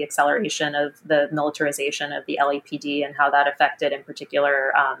policing and the acceleration of the militarization of the LAPD and how that affected in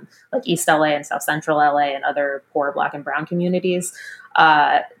particular, like East LA and South Central LA and other poor Black and brown communities.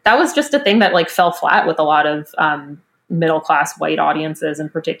 That was just a thing that like fell flat with a lot of middle-class white audiences in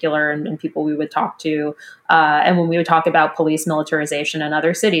particular and people we would talk to. And when we would talk about police militarization in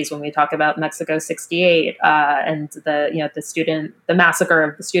other cities, when we talk about Mexico 68 and the massacre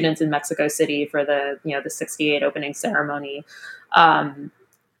of the students in Mexico City for the 68 opening ceremony,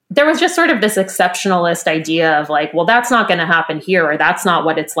 there was just sort of this exceptionalist idea of like, well, that's not going to happen here, or that's not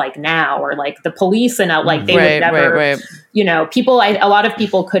what it's like now, or like the police and like they would never, a lot of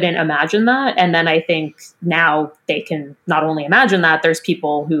people couldn't imagine that. And then I think now they can not only imagine that, there's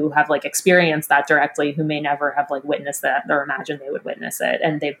people who have like experienced that directly who may never have like witnessed that or imagined they would witness it.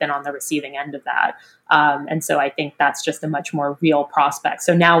 And they've been on the receiving end of that. And so I think that's just a much more real prospect.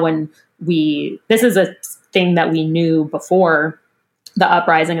 So now this is a thing that we knew before the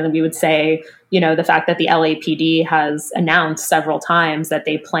uprising, and then we would say, the fact that the LAPD has announced several times that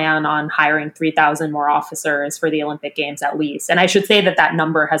they plan on hiring 3,000 more officers for the Olympic Games at least. And I should say that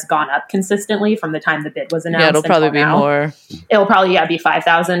number has gone up consistently from the time the bid was announced. Yeah, it'll probably be more. It'll probably be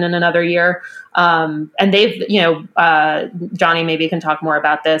 5,000 in another year. And they've, Johnny maybe can talk more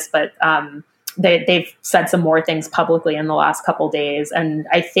about this, but they've said some more things publicly in the last couple days. And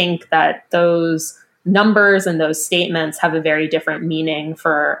I think that those numbers and those statements have a very different meaning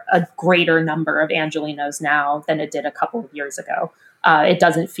for a greater number of Angelenos now than it did a couple of years ago. It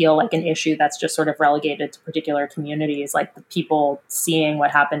doesn't feel like an issue that's just sort of relegated to particular communities, like the people seeing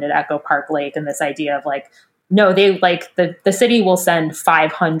what happened at Echo Park Lake and this idea of like, no, they like the city will send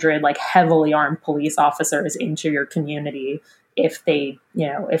 500 like heavily armed police officers into your community if they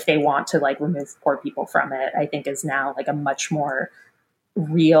want to like remove poor people from it, I think is now like a much more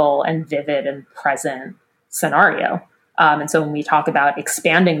real and vivid and present scenario. And so when we talk about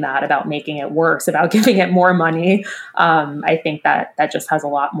expanding that, about making it worse, about giving it more money, I think that just has a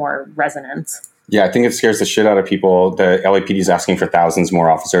lot more resonance. Yeah, I think it scares the shit out of people. The LAPD is asking for thousands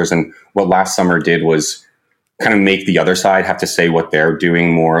more officers. And what last summer did was kind of make the other side have to say what they're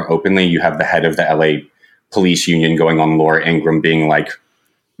doing more openly. You have the head of the LA police union going on Laura Ingraham being like,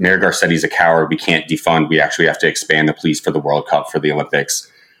 Mayor Garcetti's a coward. We can't defund. We actually have to expand the police for the World Cup, for the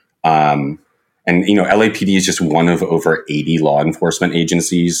Olympics. And, LAPD is just one of over 80 law enforcement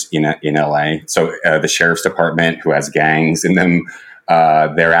agencies in LA. So the sheriff's department, who has gangs in them,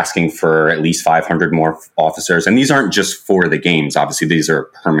 they're asking for at least 500 more officers. And these aren't just for the games. Obviously, these are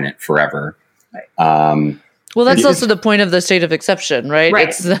permanent forever. Right. Well, that's also the point of the state of exception, right?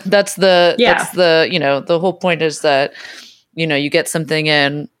 Right. That's the whole point is that, you get something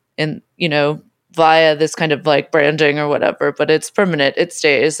in, via this kind of like branding or whatever, but it's permanent, it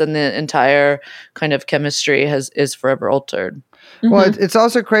stays, and the entire kind of chemistry is forever altered. Well, it's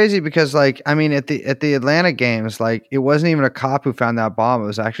also crazy because, like, I mean, at the Atlanta games, like, it wasn't even a cop who found that bomb. It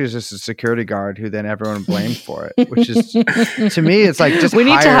was actually just a security guard who then everyone blamed for it. Which is, to me, it's like just we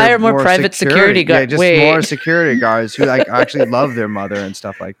need to hire more private security guards. Yeah, just more security guards who like actually love their mother and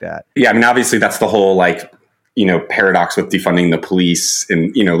stuff like that. Yeah, I mean, obviously, that's the whole like, paradox with defunding the police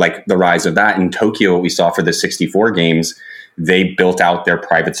and, like the rise of that. In Tokyo, what we saw for the 64 games, they built out their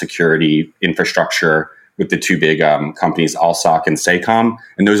private security infrastructure with the two big companies, Alsoc and Seicom.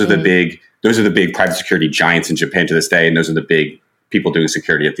 And those are the big private security giants in Japan to this day. And those are the big people doing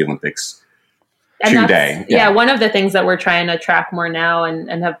security at the Olympics today. Yeah. One of the things that we're trying to track more now and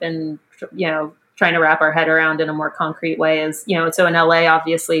have been, trying to wrap our head around in a more concrete way is, so in LA,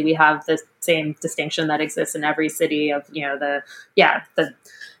 obviously we have the same distinction that exists in every city of, the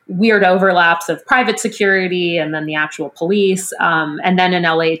weird overlaps of private security and then the actual police. And then in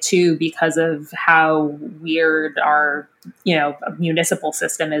LA too, because of how weird our, municipal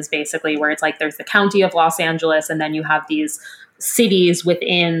system is, basically, where it's like there's the county of Los Angeles, and then you have these cities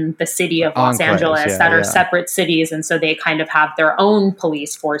within the city of Los Angeles that are separate cities. And so they kind of have their own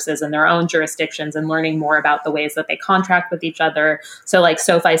police forces and their own jurisdictions, and learning more about the ways that they contract with each other. So like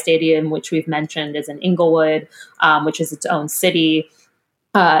SoFi Stadium, which we've mentioned, is in Inglewood, which is its own city.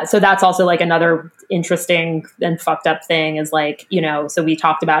 So that's also like another interesting and fucked up thing is like, so we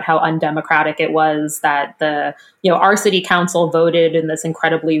talked about how undemocratic it was that our city council voted in this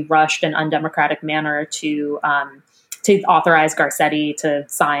incredibly rushed and undemocratic manner to authorize Garcetti to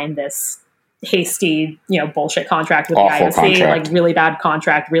sign this hasty, bullshit contract with Awful the IOC, contract. like really bad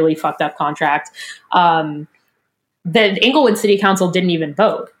contract, really fucked up contract. The Inglewood City Council didn't even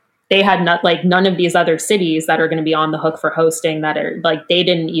vote. They had none of these other cities that are going to be on the hook for hosting that are like,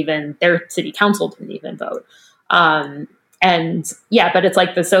 their city council didn't even vote. But it's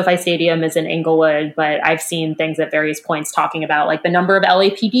like the SoFi Stadium is in Inglewood, but I've seen things at various points talking about like the number of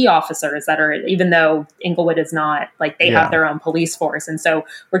LAPD officers that are, even though Inglewood is not, like they have their own police force. And so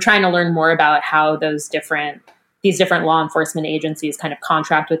we're trying to learn more about how these different law enforcement agencies kind of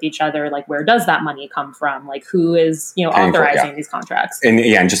contract with each other. Like, where does that money come from? Like, who is, authorizing these contracts?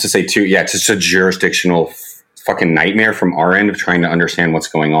 And just to say too, it's just a jurisdictional fucking nightmare from our end of trying to understand what's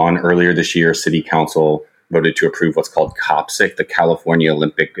going on. Earlier this year, City Council voted to approve what's called COPSIC, the California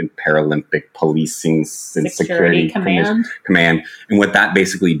Olympic and Paralympic Policing and Security Command. And what that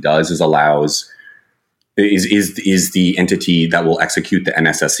basically does is is the entity that will execute the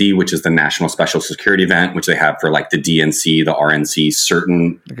NSSE, which is the National Special Security Event, which they have for like the DNC, the RNC,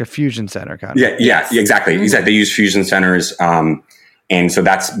 certain like a fusion center kind of. Yeah, exactly. Mm-hmm. Exactly. They use fusion centers. And so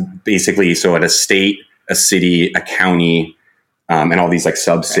that's basically, so at a state, a city, a county, and all these like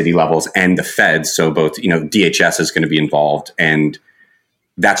sub-city levels, and the feds. So both, DHS is going to be involved, and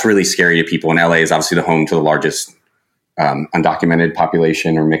that's really scary to people. And LA is obviously the home to the largest undocumented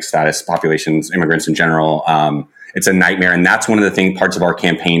population or mixed status populations, immigrants in general. It's a nightmare. And that's one of the parts of our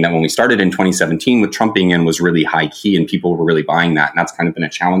campaign that when we started in 2017 with Trump being in was really high key, and people were really buying that. And that's kind of been a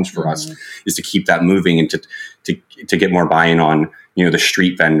challenge for us, is to keep that moving and to get more buy-in on, the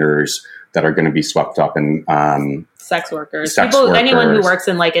street vendors that are going to be swept up, and sex workers, anyone who works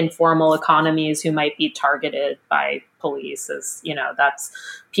in like informal economies who might be targeted by police is, that's,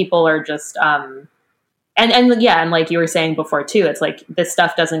 people are just, and like you were saying before too, it's like this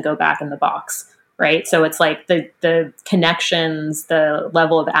stuff doesn't go back in the box, right? So it's like the connections, the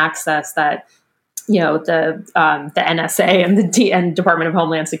level of access that, the NSA and the Department of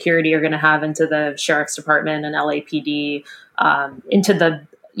Homeland Security are going to have into the Sheriff's Department and LAPD, into the,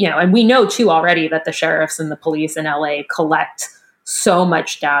 and we know too already that the sheriffs and the police in LA collect so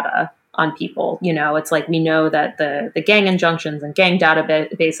much data on people. It's like, we know that the gang injunctions and gang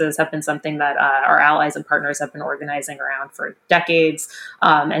databases have been something that our allies and partners have been organizing around for decades.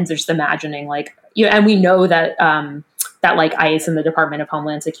 And just imagining like, and we know that, that like ICE and the Department of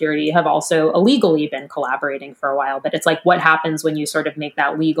Homeland Security have also illegally been collaborating for a while. But it's like, what happens when you sort of make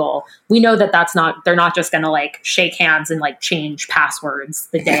that legal? We know that they're not just going to like shake hands and like change passwords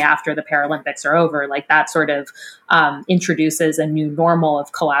the day after the Paralympics are over. Like that sort of introduces a new normal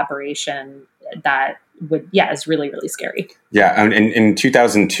of collaboration that is really, really scary. Yeah. And in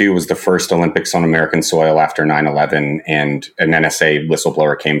 2002 was the first Olympics on American soil after 9/11. And an NSA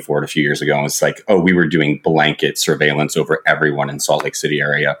whistleblower came forward a few years ago and was like, we were doing blanket surveillance over everyone in Salt Lake City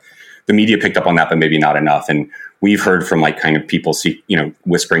area. The media picked up on that, but maybe not enough. And we've heard from like kind of people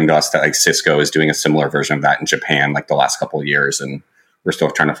whispering to us that like Cisco is doing a similar version of that in Japan, like the last couple of years. And we're still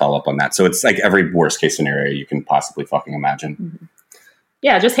trying to follow up on that. So it's like every worst case scenario you can possibly fucking imagine. Mm-hmm.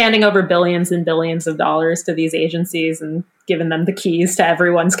 Yeah, just handing over billions and billions of dollars to these agencies and giving them the keys to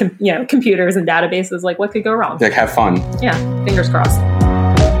everyone's computers and databases. Like, what could go wrong? Like, have fun. Yeah, fingers crossed.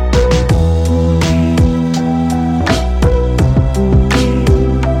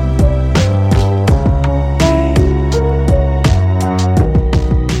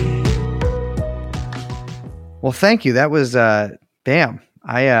 Well, thank you. That was damn.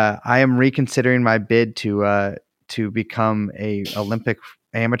 I am reconsidering my bid to become a Olympic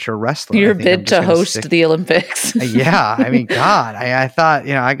amateur wrestler. Your bid to host the Olympics. Yeah. I mean, God, I thought,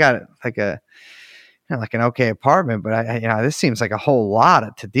 I got like an okay apartment, but this seems like a whole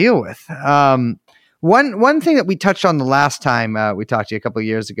lot to deal with. One thing that we touched on the last time we talked to you a couple of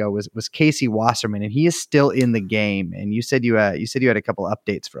years ago was Casey Wasserman, and he is still in the game. And you said you had a couple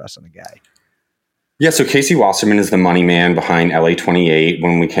updates for us on the guy. Yeah, so Casey Wasserman is the money man behind LA 28.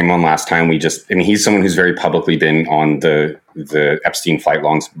 When we came on last time, he's someone who's very publicly been on the Epstein flight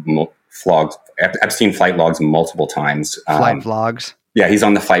logs multiple times. Flight vlogs. Yeah, he's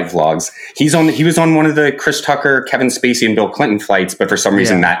on the flight vlogs. He was on one of the Chris Tucker, Kevin Spacey, and Bill Clinton flights, but for some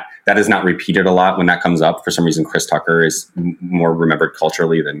reason that is not repeated a lot when that comes up. For some reason, Chris Tucker is more remembered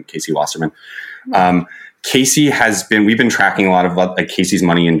culturally than Casey Wasserman. We've been tracking a lot of like Casey's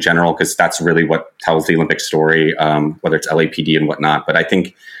money in general, because that's really what tells the Olympic story, whether it's LAPD and whatnot. But I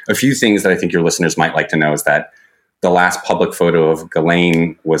think a few things that I think your listeners might like to know is that the last public photo of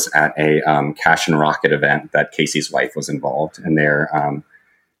Ghislaine was at a Cash and Rocket event that Casey's wife was involved. And they're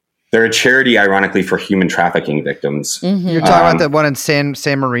a charity, ironically, for human trafficking victims. Mm-hmm. You're talking about the one in San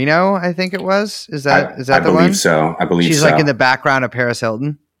Marino, I think it was? Is that the one? I believe so. She's like in the background of Paris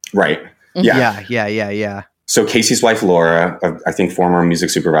Hilton. Right. Yeah. So Casey's wife, Laura, I think former music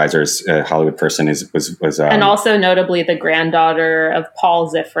supervisor's Hollywood person, was and also notably the granddaughter of Paul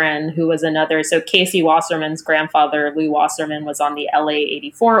Zifrin, who was another. So Casey Wasserman's grandfather, Lou Wasserman, was on the LA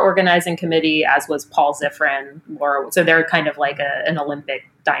 84 organizing committee, as was Paul Zifrin. Laura, so they're kind of like an Olympic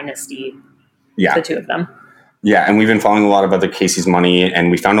dynasty. Yeah, the two of them. Yeah, and we've been following a lot of other Casey's money,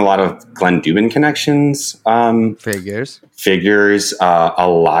 and we found a lot of Glenn Dubin connections. Figures, a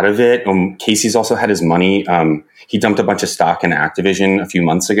lot of it. Casey's also had his money. He dumped a bunch of stock in Activision a few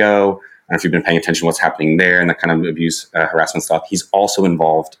months ago. I don't know if you've been paying attention to what's happening there and the kind of abuse, harassment stuff. He's also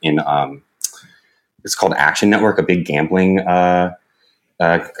involved in, it's called Action Network, a big gambling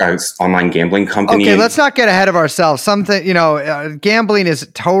online gambling company. Okay, let's not get ahead of ourselves. Gambling is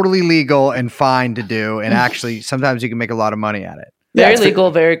totally legal and fine to do, and actually, sometimes you can make a lot of money at it. Very legal,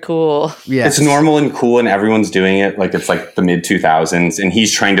 very cool. Yeah, it's normal and cool, and everyone's doing it. Like it's like the mid 2000s, and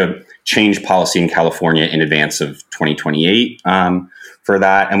he's trying to change policy in California in advance of 2028 for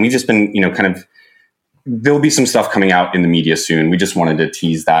that. And we've just been, there'll be some stuff coming out in the media soon. We just wanted to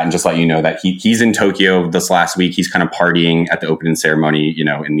tease that and just let you know that he's in Tokyo this last week. He's kind of partying at the opening ceremony,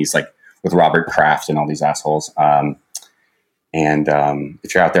 in these with Robert Kraft and all these assholes. And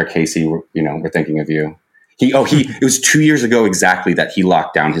if you're out there, Casey, we're thinking of you. It was 2 years ago exactly that he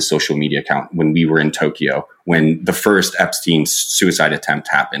locked down his social media account when we were in Tokyo, when the first Epstein suicide attempt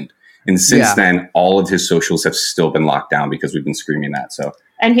happened. And since then, all of his socials have still been locked down because we've been screaming that. So.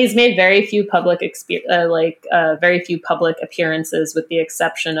 And he's made very few public appearances, with the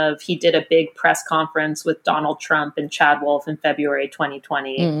exception of he did a big press conference with Donald Trump and Chad Wolf in February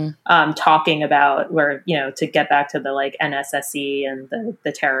 2020, talking about to get back to the NSSE and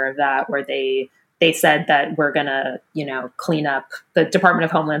the terror of that, where they said that we're going to, clean up, the Department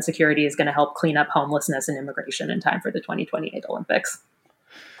of Homeland Security is going to help clean up homelessness and immigration in time for the 2028 Olympics.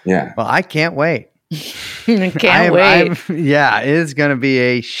 Yeah. Well, I can't wait. Can't wait. It is going to be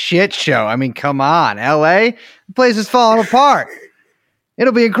a shit show. I mean, come on, LA, the place is falling apart.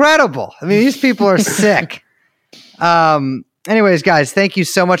 It'll be incredible. I mean, these people are sick. Anyways, guys, thank you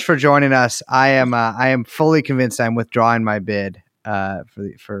so much for joining us. I am fully convinced I'm withdrawing my bid to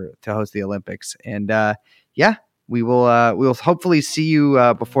host the Olympics, and we will hopefully see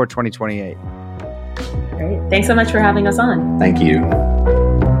you before 2028. Great. Thanks so much for having us on. Thank you.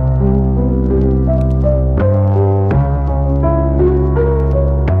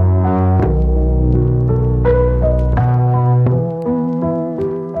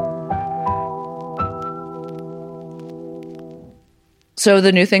 So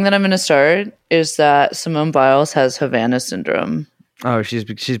the new thing that I'm going to start is that Simone Biles has Havana syndrome. Oh, she's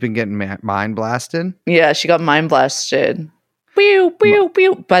been getting mind blasted? Yeah, she got mind blasted. Pew, pew,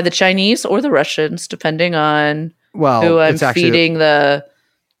 pew, by the Chinese or the Russians, depending on who I'm feeding the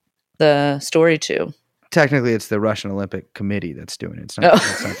story to. Technically, it's the Russian Olympic Committee that's doing it. It's not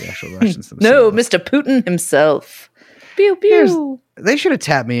the actual Russians themselves. No, Mr. Putin himself. Pew, pew. They should have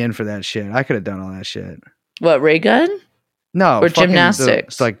tapped me in for that shit. I could have done all that shit. What, ray gun? No. Or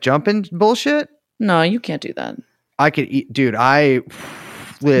gymnastics? Like jumping bullshit? No, you can't do that. I could eat. Dude,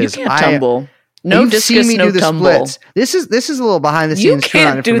 Liz. You can't tumble. No You've discus, seen me no do the tumble. Splits. This is a little behind the scenes. You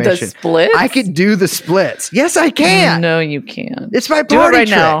can't do the splits? I could do the splits. Yes, I can. No, you can't. It's my do party it right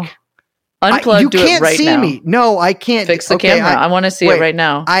trick. now. Unplug, you do can't it right see now. me. No, I can't. Fix the camera. I want to see it right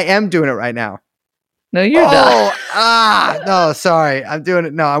now. I am doing it right now. No, you're not. No, sorry. I'm doing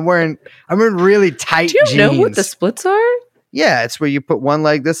it. No, I'm wearing really tight jeans. Do you know what the splits are? Yeah, it's where you put one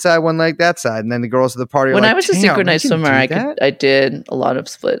leg this side, one leg that side, and then the girls at the party are when like, I was a synchronized swimmer, I did a lot of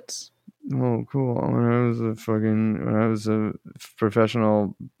splits. Oh, cool. When I was a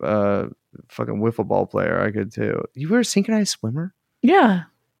professional fucking wiffle ball player, I could too. You were a synchronized swimmer? Yeah.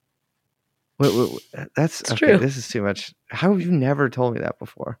 Wait, that's it's okay. true. This is too much. How have you never told me that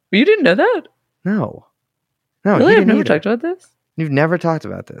before? You didn't know that? No, Really? he I've didn't never either. talked about this? You've never talked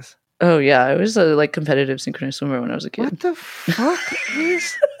about this. Oh, yeah. I was a like competitive synchronous swimmer when I was a kid. What the fuck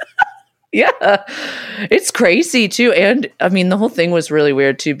is? Yeah. It's crazy too. And I mean, the whole thing was really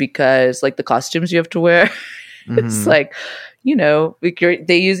weird too because like the costumes you have to wear, it's like, you know, like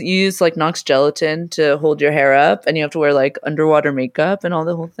they use like Knox gelatin to hold your hair up and you have to wear like underwater makeup and all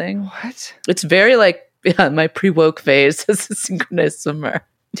the whole thing. What? It's very like my pre-woke phase as a synchronous swimmer.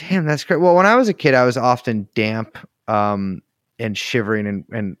 Damn, that's great. Well, when I was a kid, I was often damp and shivering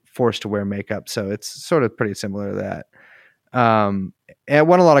and forced to wear makeup. So it's sort of pretty similar to that. And it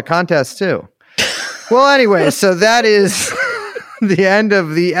won a lot of contests too. Well, anyway, so that is the end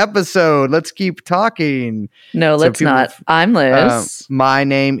of the episode. Let's keep talking. No, let's not. I'm Liz. My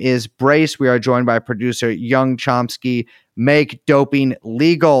name is Brace. We are joined by producer Young Chomsky. Make doping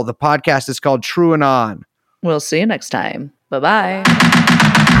legal. The podcast is called True and On. We'll see you next time. Bye-bye.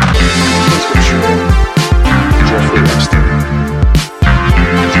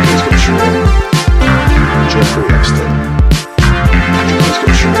 Jeffrey Epstein.